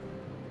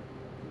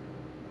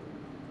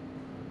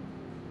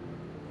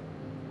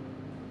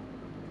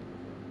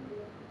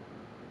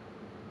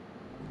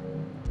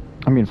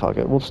 I mean, fuck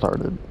it, we'll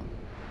start it.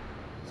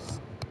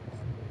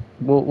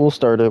 We'll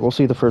start it. We'll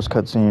see the first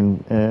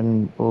cutscene,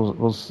 and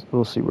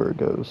we'll see where it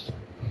goes.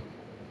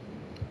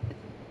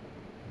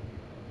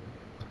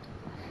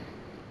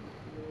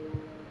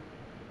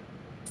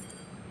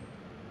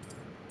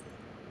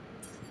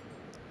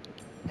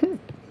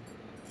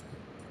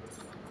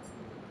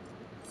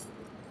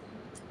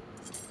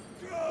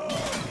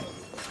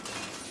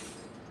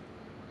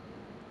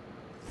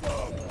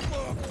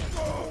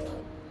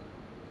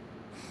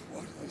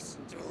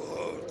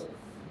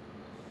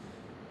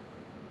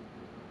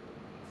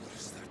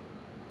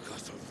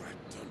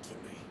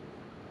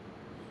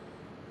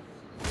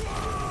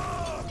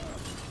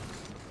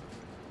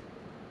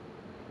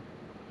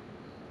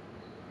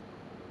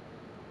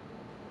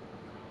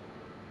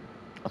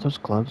 Are those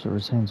gloves or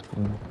his hands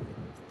blue?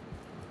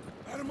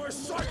 Out of my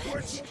sight,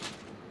 witch!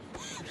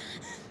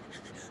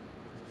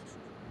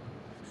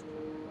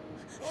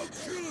 I'll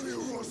kill you,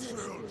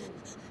 Rossfield!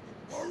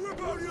 I'll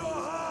rip out your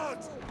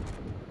heart!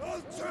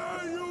 I'll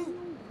tear you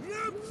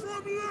limb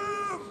from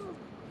limb!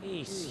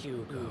 Peace,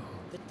 Hugo.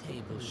 The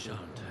table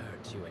shan't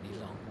hurt you any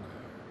longer.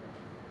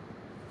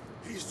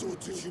 He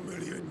sought to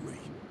humiliate me.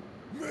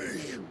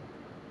 Me!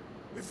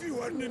 If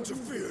you hadn't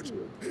interfered,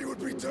 he would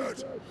be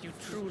dead! You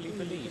truly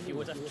believe you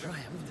would have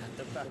triumphed had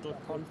the battle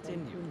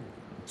continued?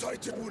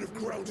 Titan would have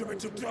ground him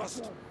into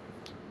dust!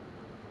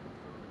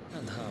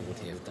 And how would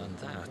he have done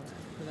that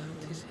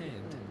without his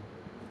head?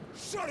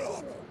 Shut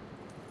up!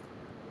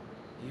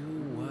 You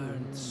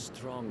weren't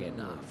strong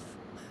enough,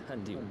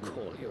 and you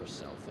call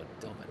yourself a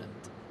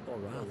dominant. Or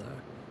rather,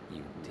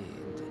 you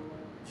did.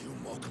 You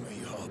mock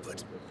me,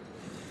 Harbert.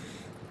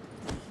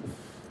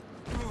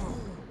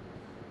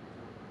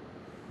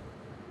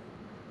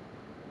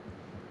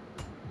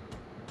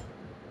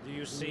 Do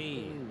you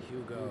see,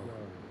 Hugo?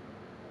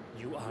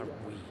 You are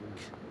weak.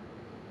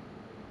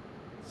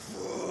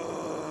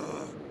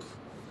 Fuck!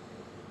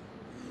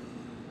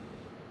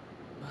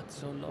 But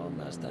so long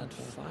as that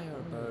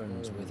fire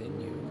burns within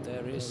you,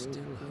 there is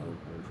still hope.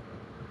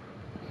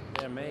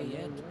 There may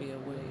yet be a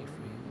way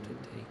for you to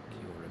take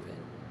your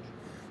revenge.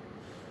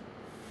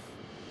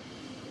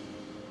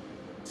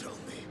 Tell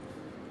me,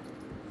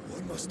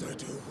 what must I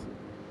do?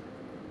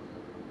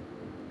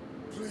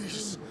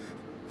 Please,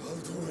 I'll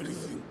do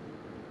anything.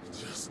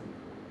 Just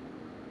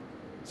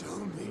tell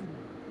me.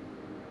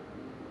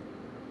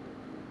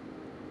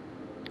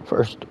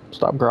 First,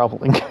 stop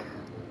groveling.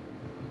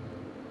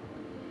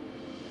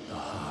 The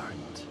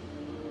heart.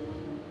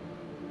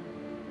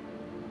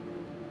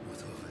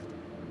 What of it?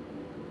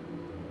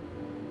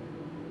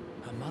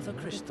 A mother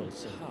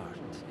crystal's heart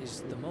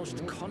is the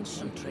most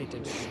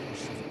concentrated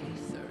source of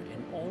ether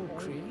in all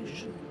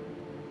creation.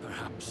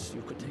 Perhaps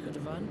you could take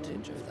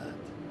advantage of that.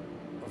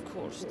 Of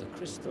course, the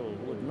crystal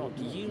would not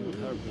yield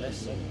her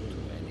blessing to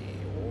any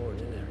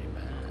ordinary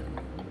man.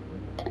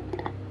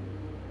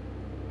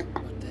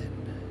 But then,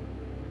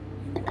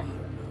 you are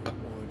no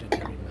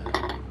ordinary man,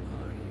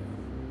 are you,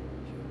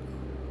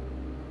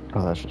 Hugo?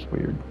 Oh, that's just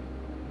weird.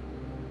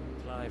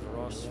 Clive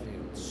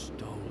Rossfield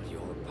stole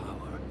your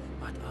power,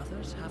 but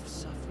others have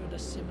suffered a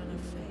similar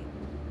fate,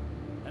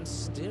 and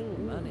still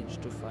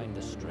managed to find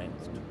the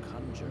strength to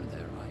conjure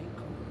their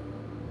icon.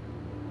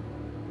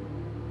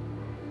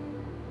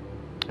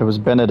 It was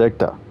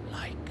Benedicta.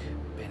 Like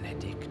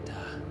Benedicta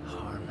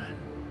Harmon.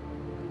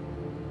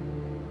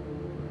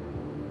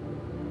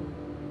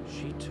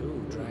 She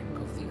too drank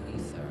of the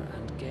ether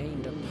and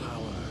gained a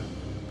power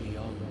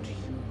beyond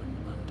human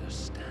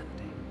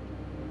understanding.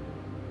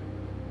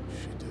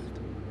 She did.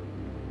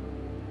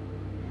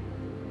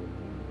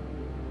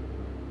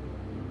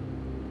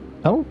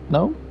 No,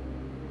 no.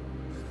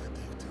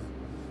 Benedicta.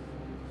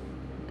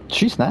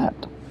 She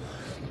snapped.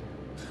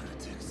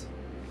 Benedict.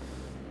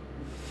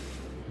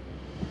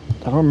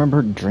 I don't remember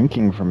her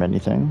drinking from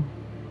anything.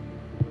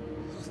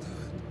 I'll do it.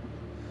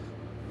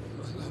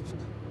 My love.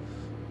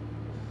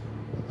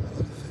 I'll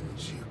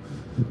avenge you.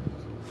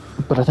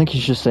 But I think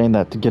he's just saying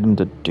that to get him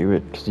to do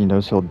it, because he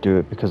knows he'll do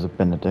it because of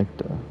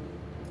Benedicta.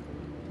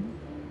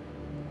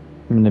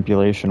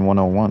 Manipulation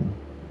 101.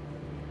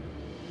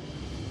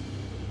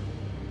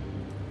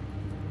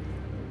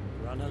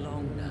 Run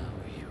along now,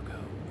 Hugo.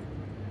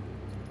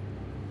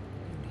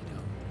 You need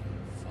only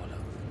follow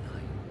the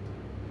light.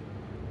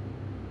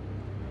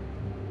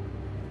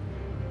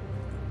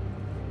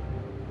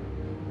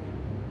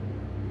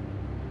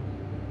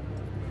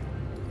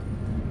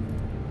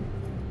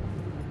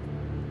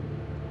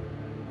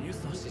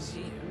 Muthos is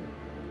here.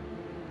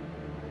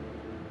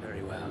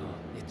 Very well,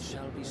 it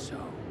shall be so.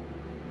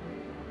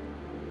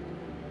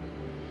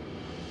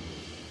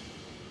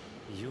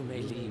 You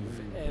may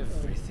leave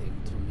everything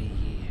to me,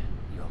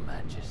 Your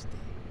Majesty.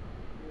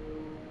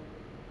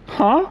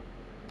 Huh?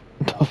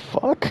 The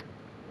fuck?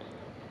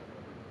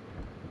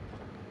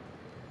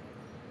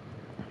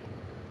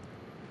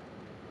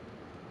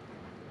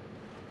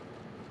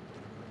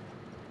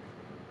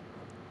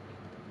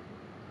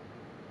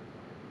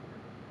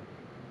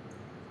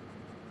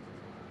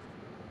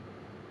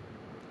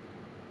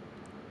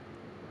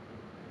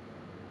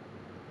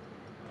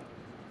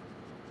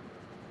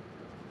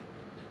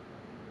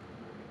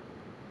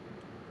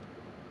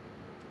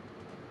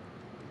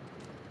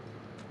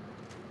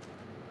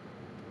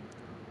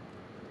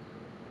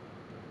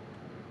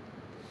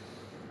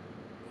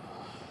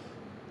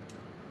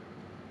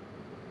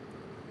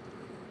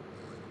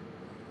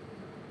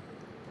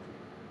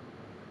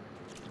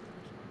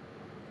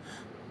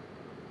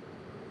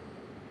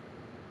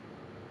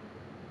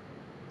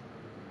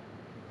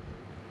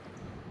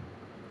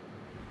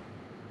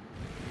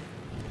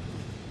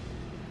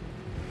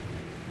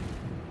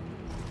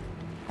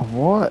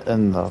 What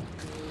in the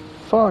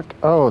fuck?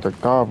 Oh, they're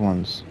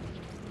goblins.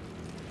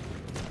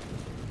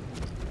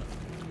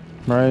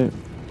 Right?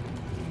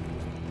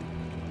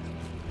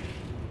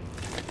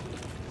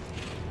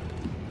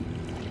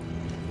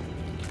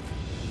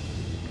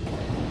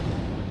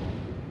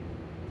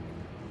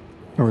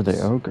 Or were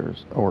they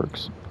ogres?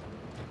 Orcs.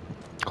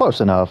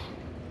 Close enough.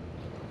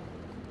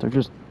 They're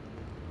just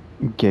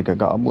giga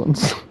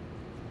goblins. Did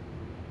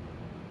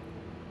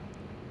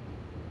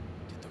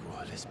the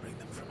royalists bring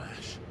them from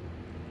Ash?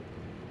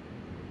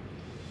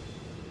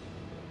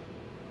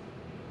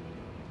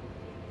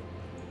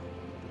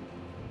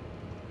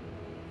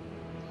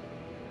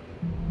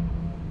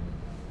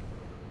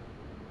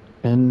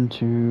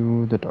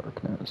 Into the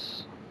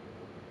darkness.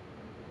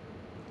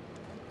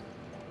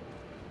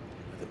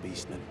 The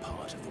beastmen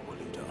part of the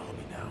Waluda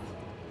army now.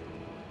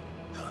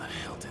 How the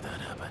hell did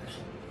that happen?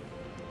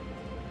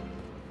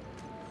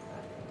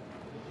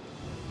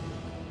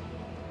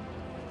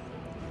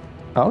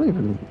 I don't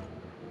even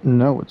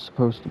know what's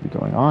supposed to be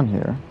going on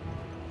here.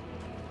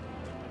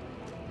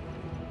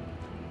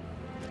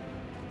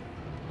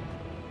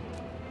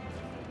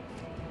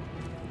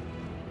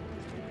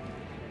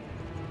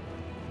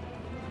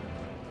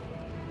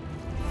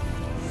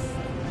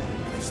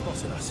 They've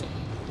spotted us.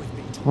 We've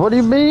been What do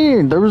you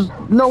mean? There was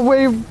no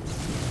way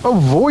of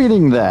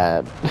avoiding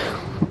that.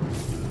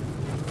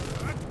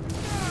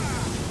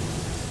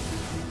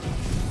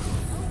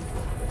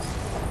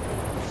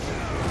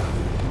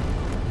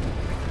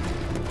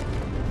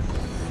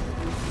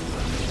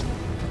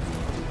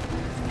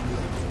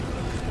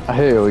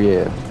 Hell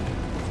yeah.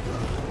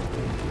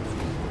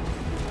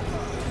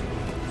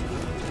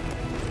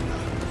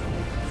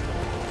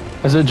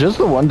 Is it just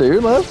the one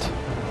dude left?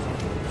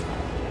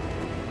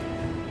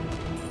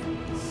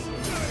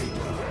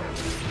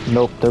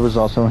 Nope, there was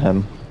also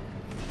him.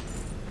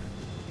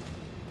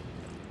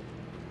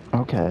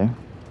 Okay.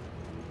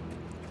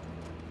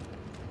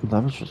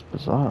 That was just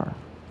bizarre.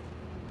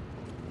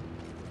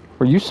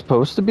 Were you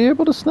supposed to be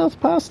able to snuff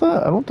past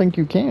that? I don't think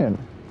you can.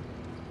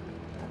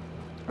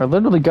 I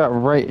literally got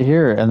right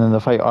here and then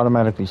the fight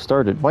automatically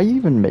started. Why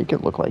even make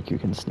it look like you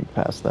can sneak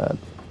past that?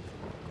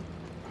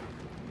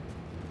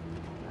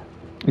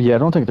 Yeah, I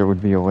don't think there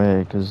would be a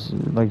way, because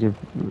like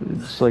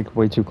it's like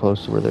way too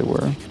close to where they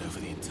were. over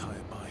the entire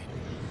mine.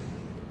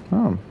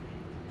 Oh.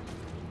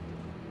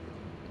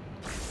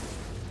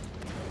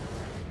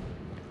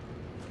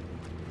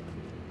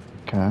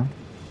 Okay.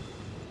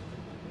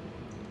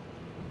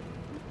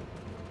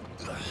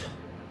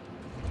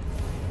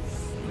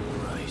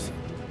 Right.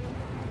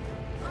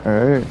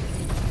 Alright.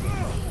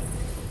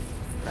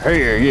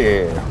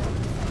 Hey, yeah.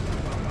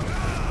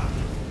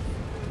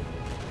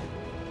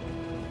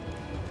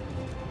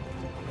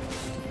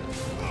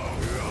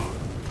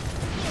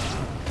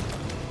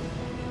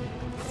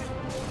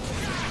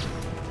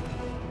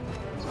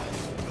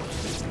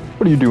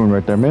 What are you doing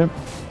right there, man?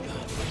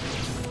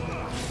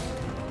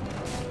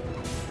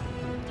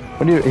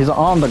 What are you? He's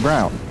on the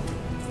ground.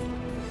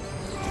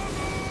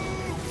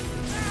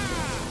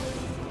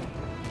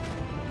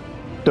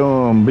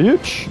 Dumb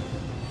bitch.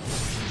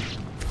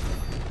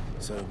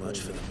 So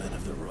much for the men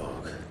of the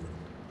rock.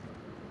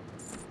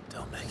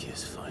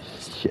 Dalmacia's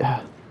finest.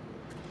 Yeah.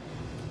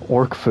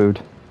 Orc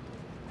food.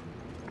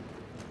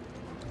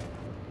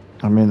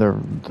 I mean, they're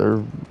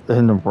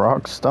in the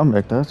rock's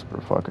stomach. That's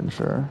for fucking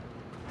sure.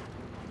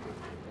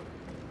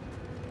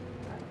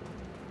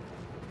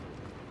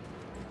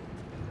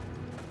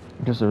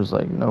 I guess there's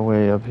like no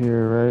way up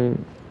here, right?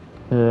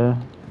 Yeah.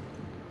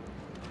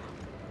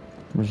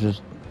 It was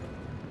just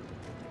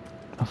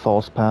a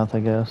false path, I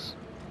guess.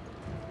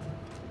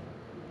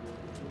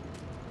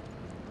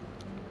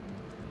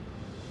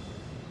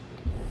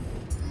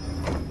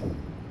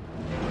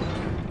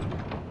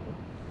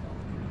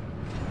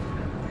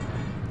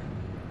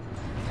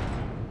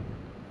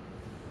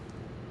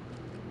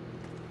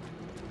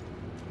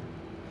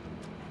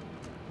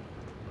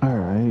 All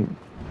right.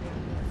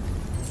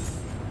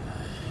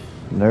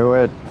 Knew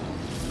it.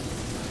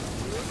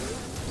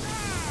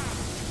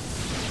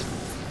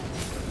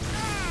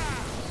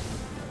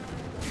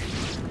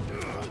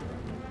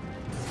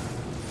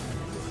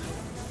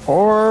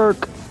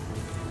 Orc.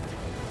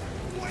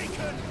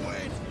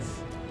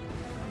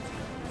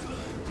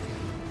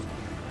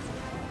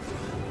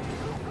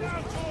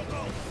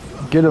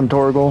 Get him,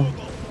 Torgal.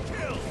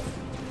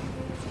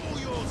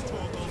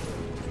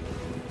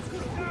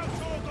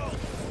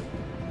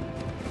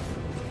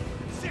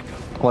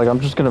 Like, I'm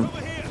just gonna...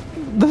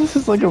 This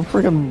is like a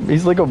freaking...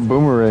 He's like a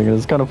boomerang, and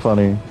it's kind of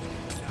funny.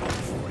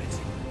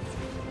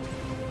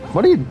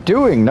 What are you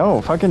doing?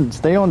 No, fucking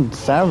stay on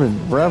Savage,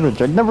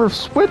 Ravage. I never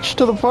switched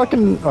to the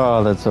fucking...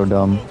 Oh, that's so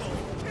dumb.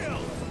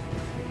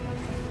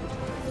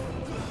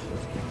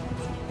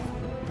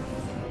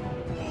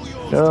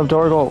 Get him,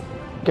 Torgal.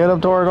 Get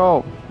him,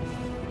 Torgal.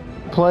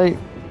 Play.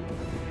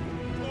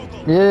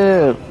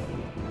 Yeah.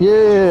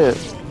 Yeah.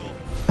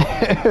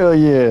 Hell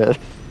yeah.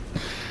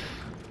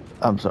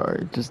 I'm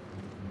sorry, just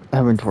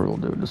having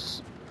Torgal do it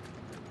is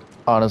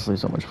honestly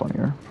so much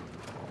funnier.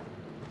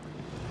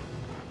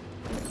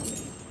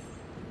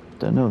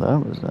 Didn't know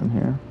that was in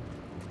here.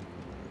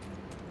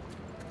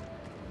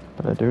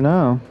 But I do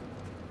now.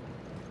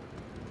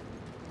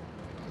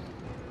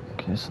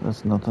 Okay, so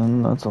that's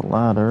nothing. That's a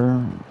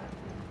ladder.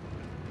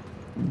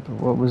 But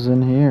what was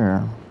in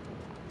here?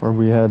 where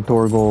we had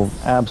Torgal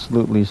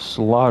absolutely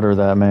slaughter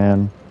that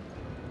man.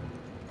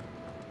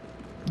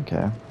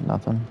 Okay,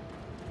 nothing.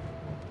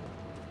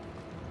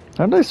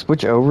 How did I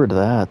switch over to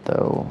that,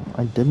 though?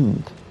 I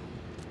didn't.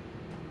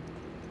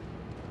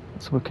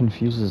 That's what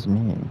confuses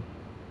me.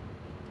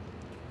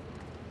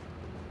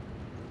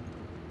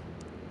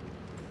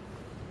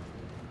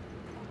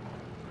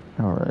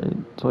 Alright,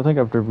 so I think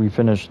after we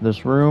finish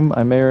this room,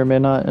 I may or may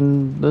not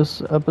end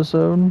this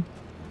episode.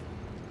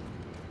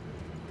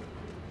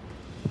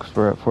 Because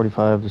we're at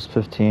 45, just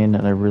 15,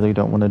 and I really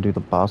don't want to do the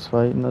boss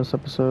fight in this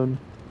episode.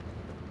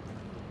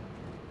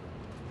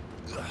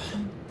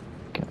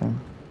 Okay.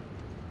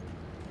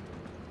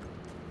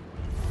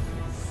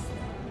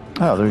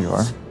 Oh, there you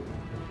are.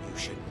 You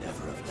should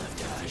never have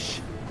left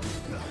Ash.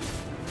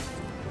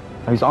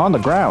 He's on the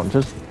ground.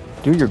 Just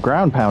do your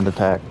ground pound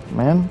attack,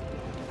 man.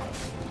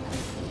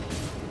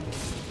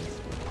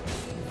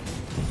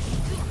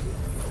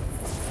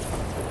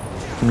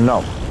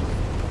 No.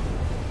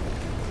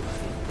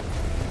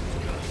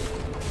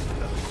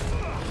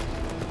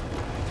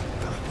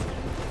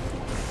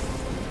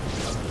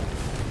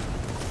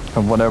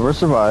 And whatever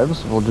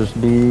survives will just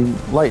be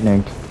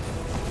lightning.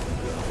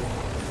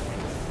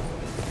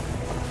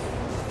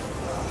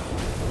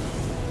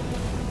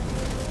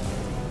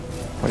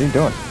 What are you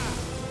doing?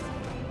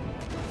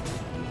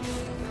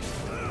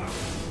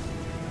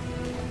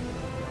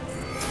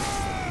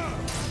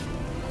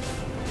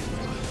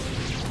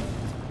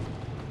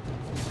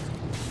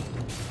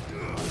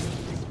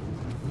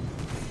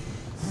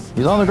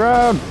 He's on the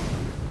ground!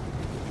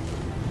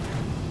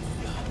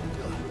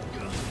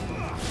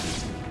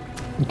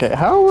 Okay,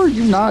 how are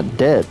you not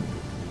dead?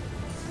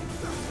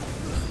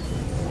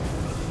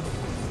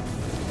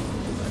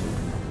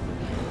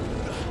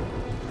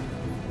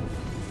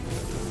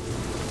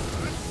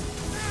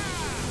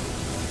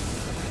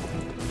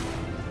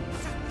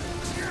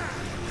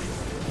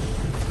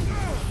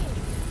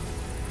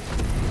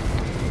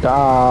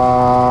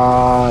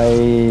 Die!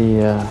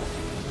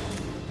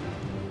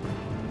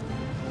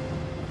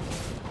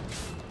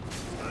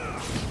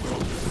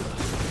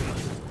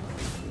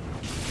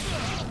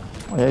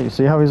 Yeah, you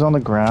see how he's on the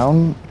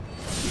ground?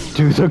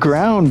 Do the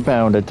ground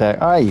pound attack.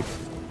 Aye.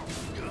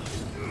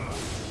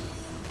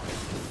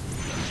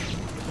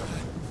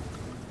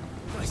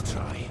 Nice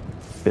try.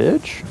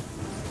 Bitch.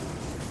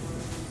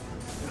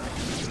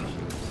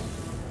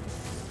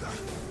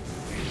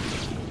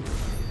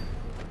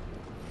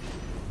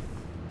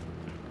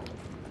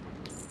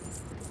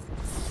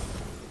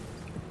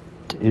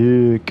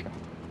 Dick.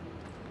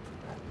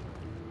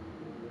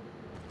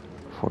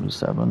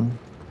 47.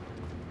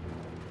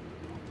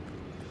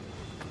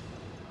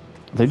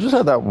 They just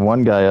had that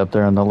one guy up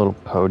there on the little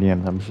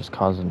podium that was just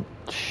causing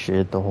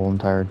shit the whole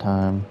entire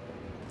time.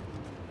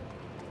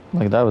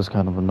 Like, that was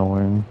kind of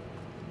annoying.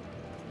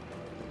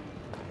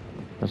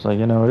 It's like,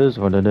 you know, it is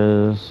what it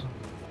is.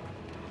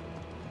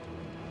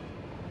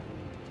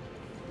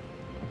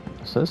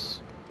 Is this?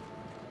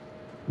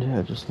 Yeah,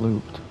 it just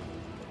looped.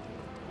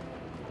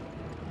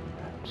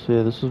 So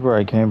yeah, this is where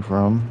I came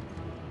from.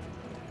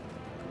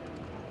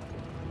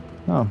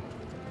 Oh.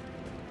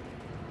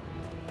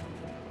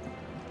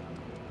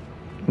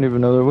 I didn't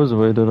even know there was a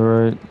way to the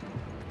right.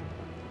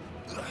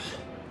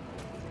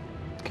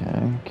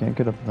 Okay, can't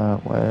get up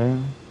that way.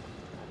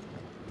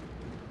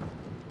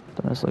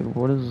 Then it's like,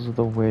 what is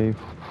the way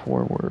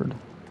forward?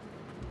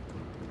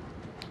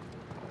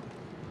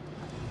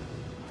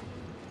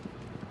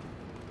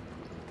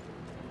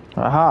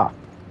 Aha!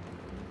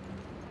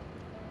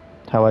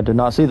 How I did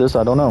not see this,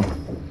 I don't know.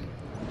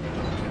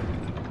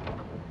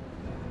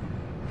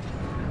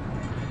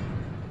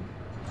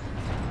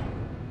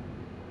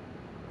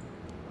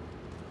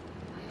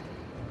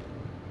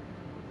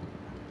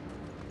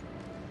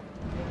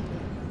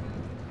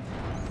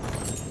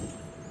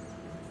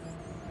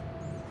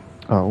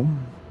 Oh.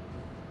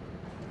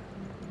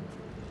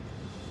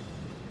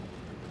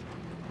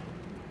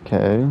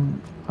 Okay.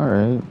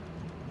 Alright.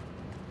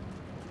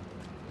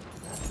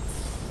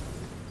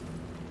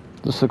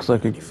 This looks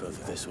like a... Any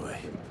further this way?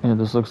 Yeah,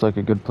 this looks like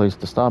a good place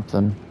to stop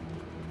then.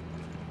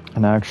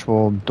 An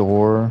actual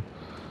door.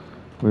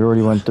 We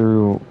already went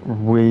through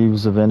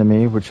waves of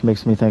enemy, which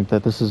makes me think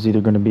that this is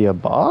either going to be a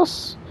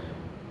boss,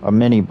 a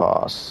mini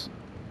boss,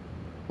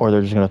 or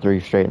they're just going to throw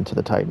you straight into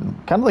the Titan.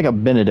 Kind of like a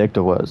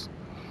Benedicta was.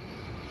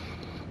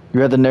 You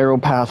had the narrow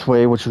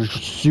pathway, which was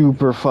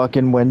super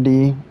fucking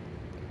windy.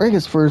 I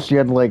guess first you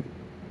had like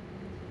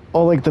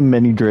all like the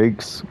mini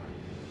drakes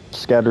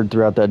scattered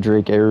throughout that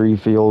Drake Airy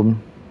field.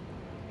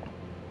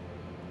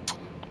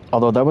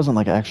 Although that wasn't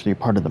like actually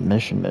part of the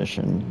mission.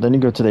 Then you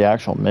go to the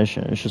actual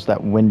mission. It's just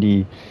that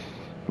windy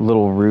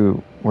little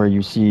route where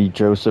you see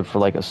Joseph for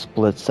like a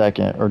split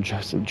second, or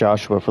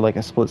Joshua for like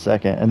a split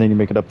second, and then you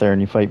make it up there and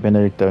you fight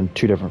Benedicta in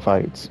 2 different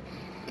fights.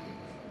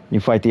 You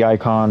fight the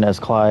icon as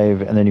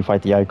Clive, and then you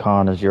fight the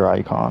icon as your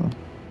icon.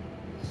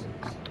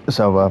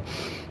 So,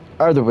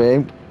 either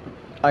way,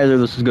 either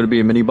this is going to be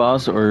a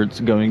mini-boss, or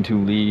it's going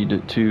to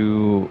lead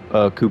to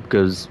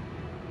Kupka's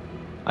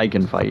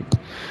icon fight.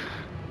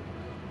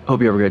 Hope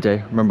you have a great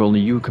day. Remember,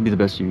 only you can be the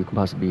best you can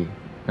possibly be.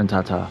 And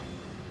ta-ta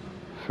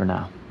for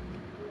now.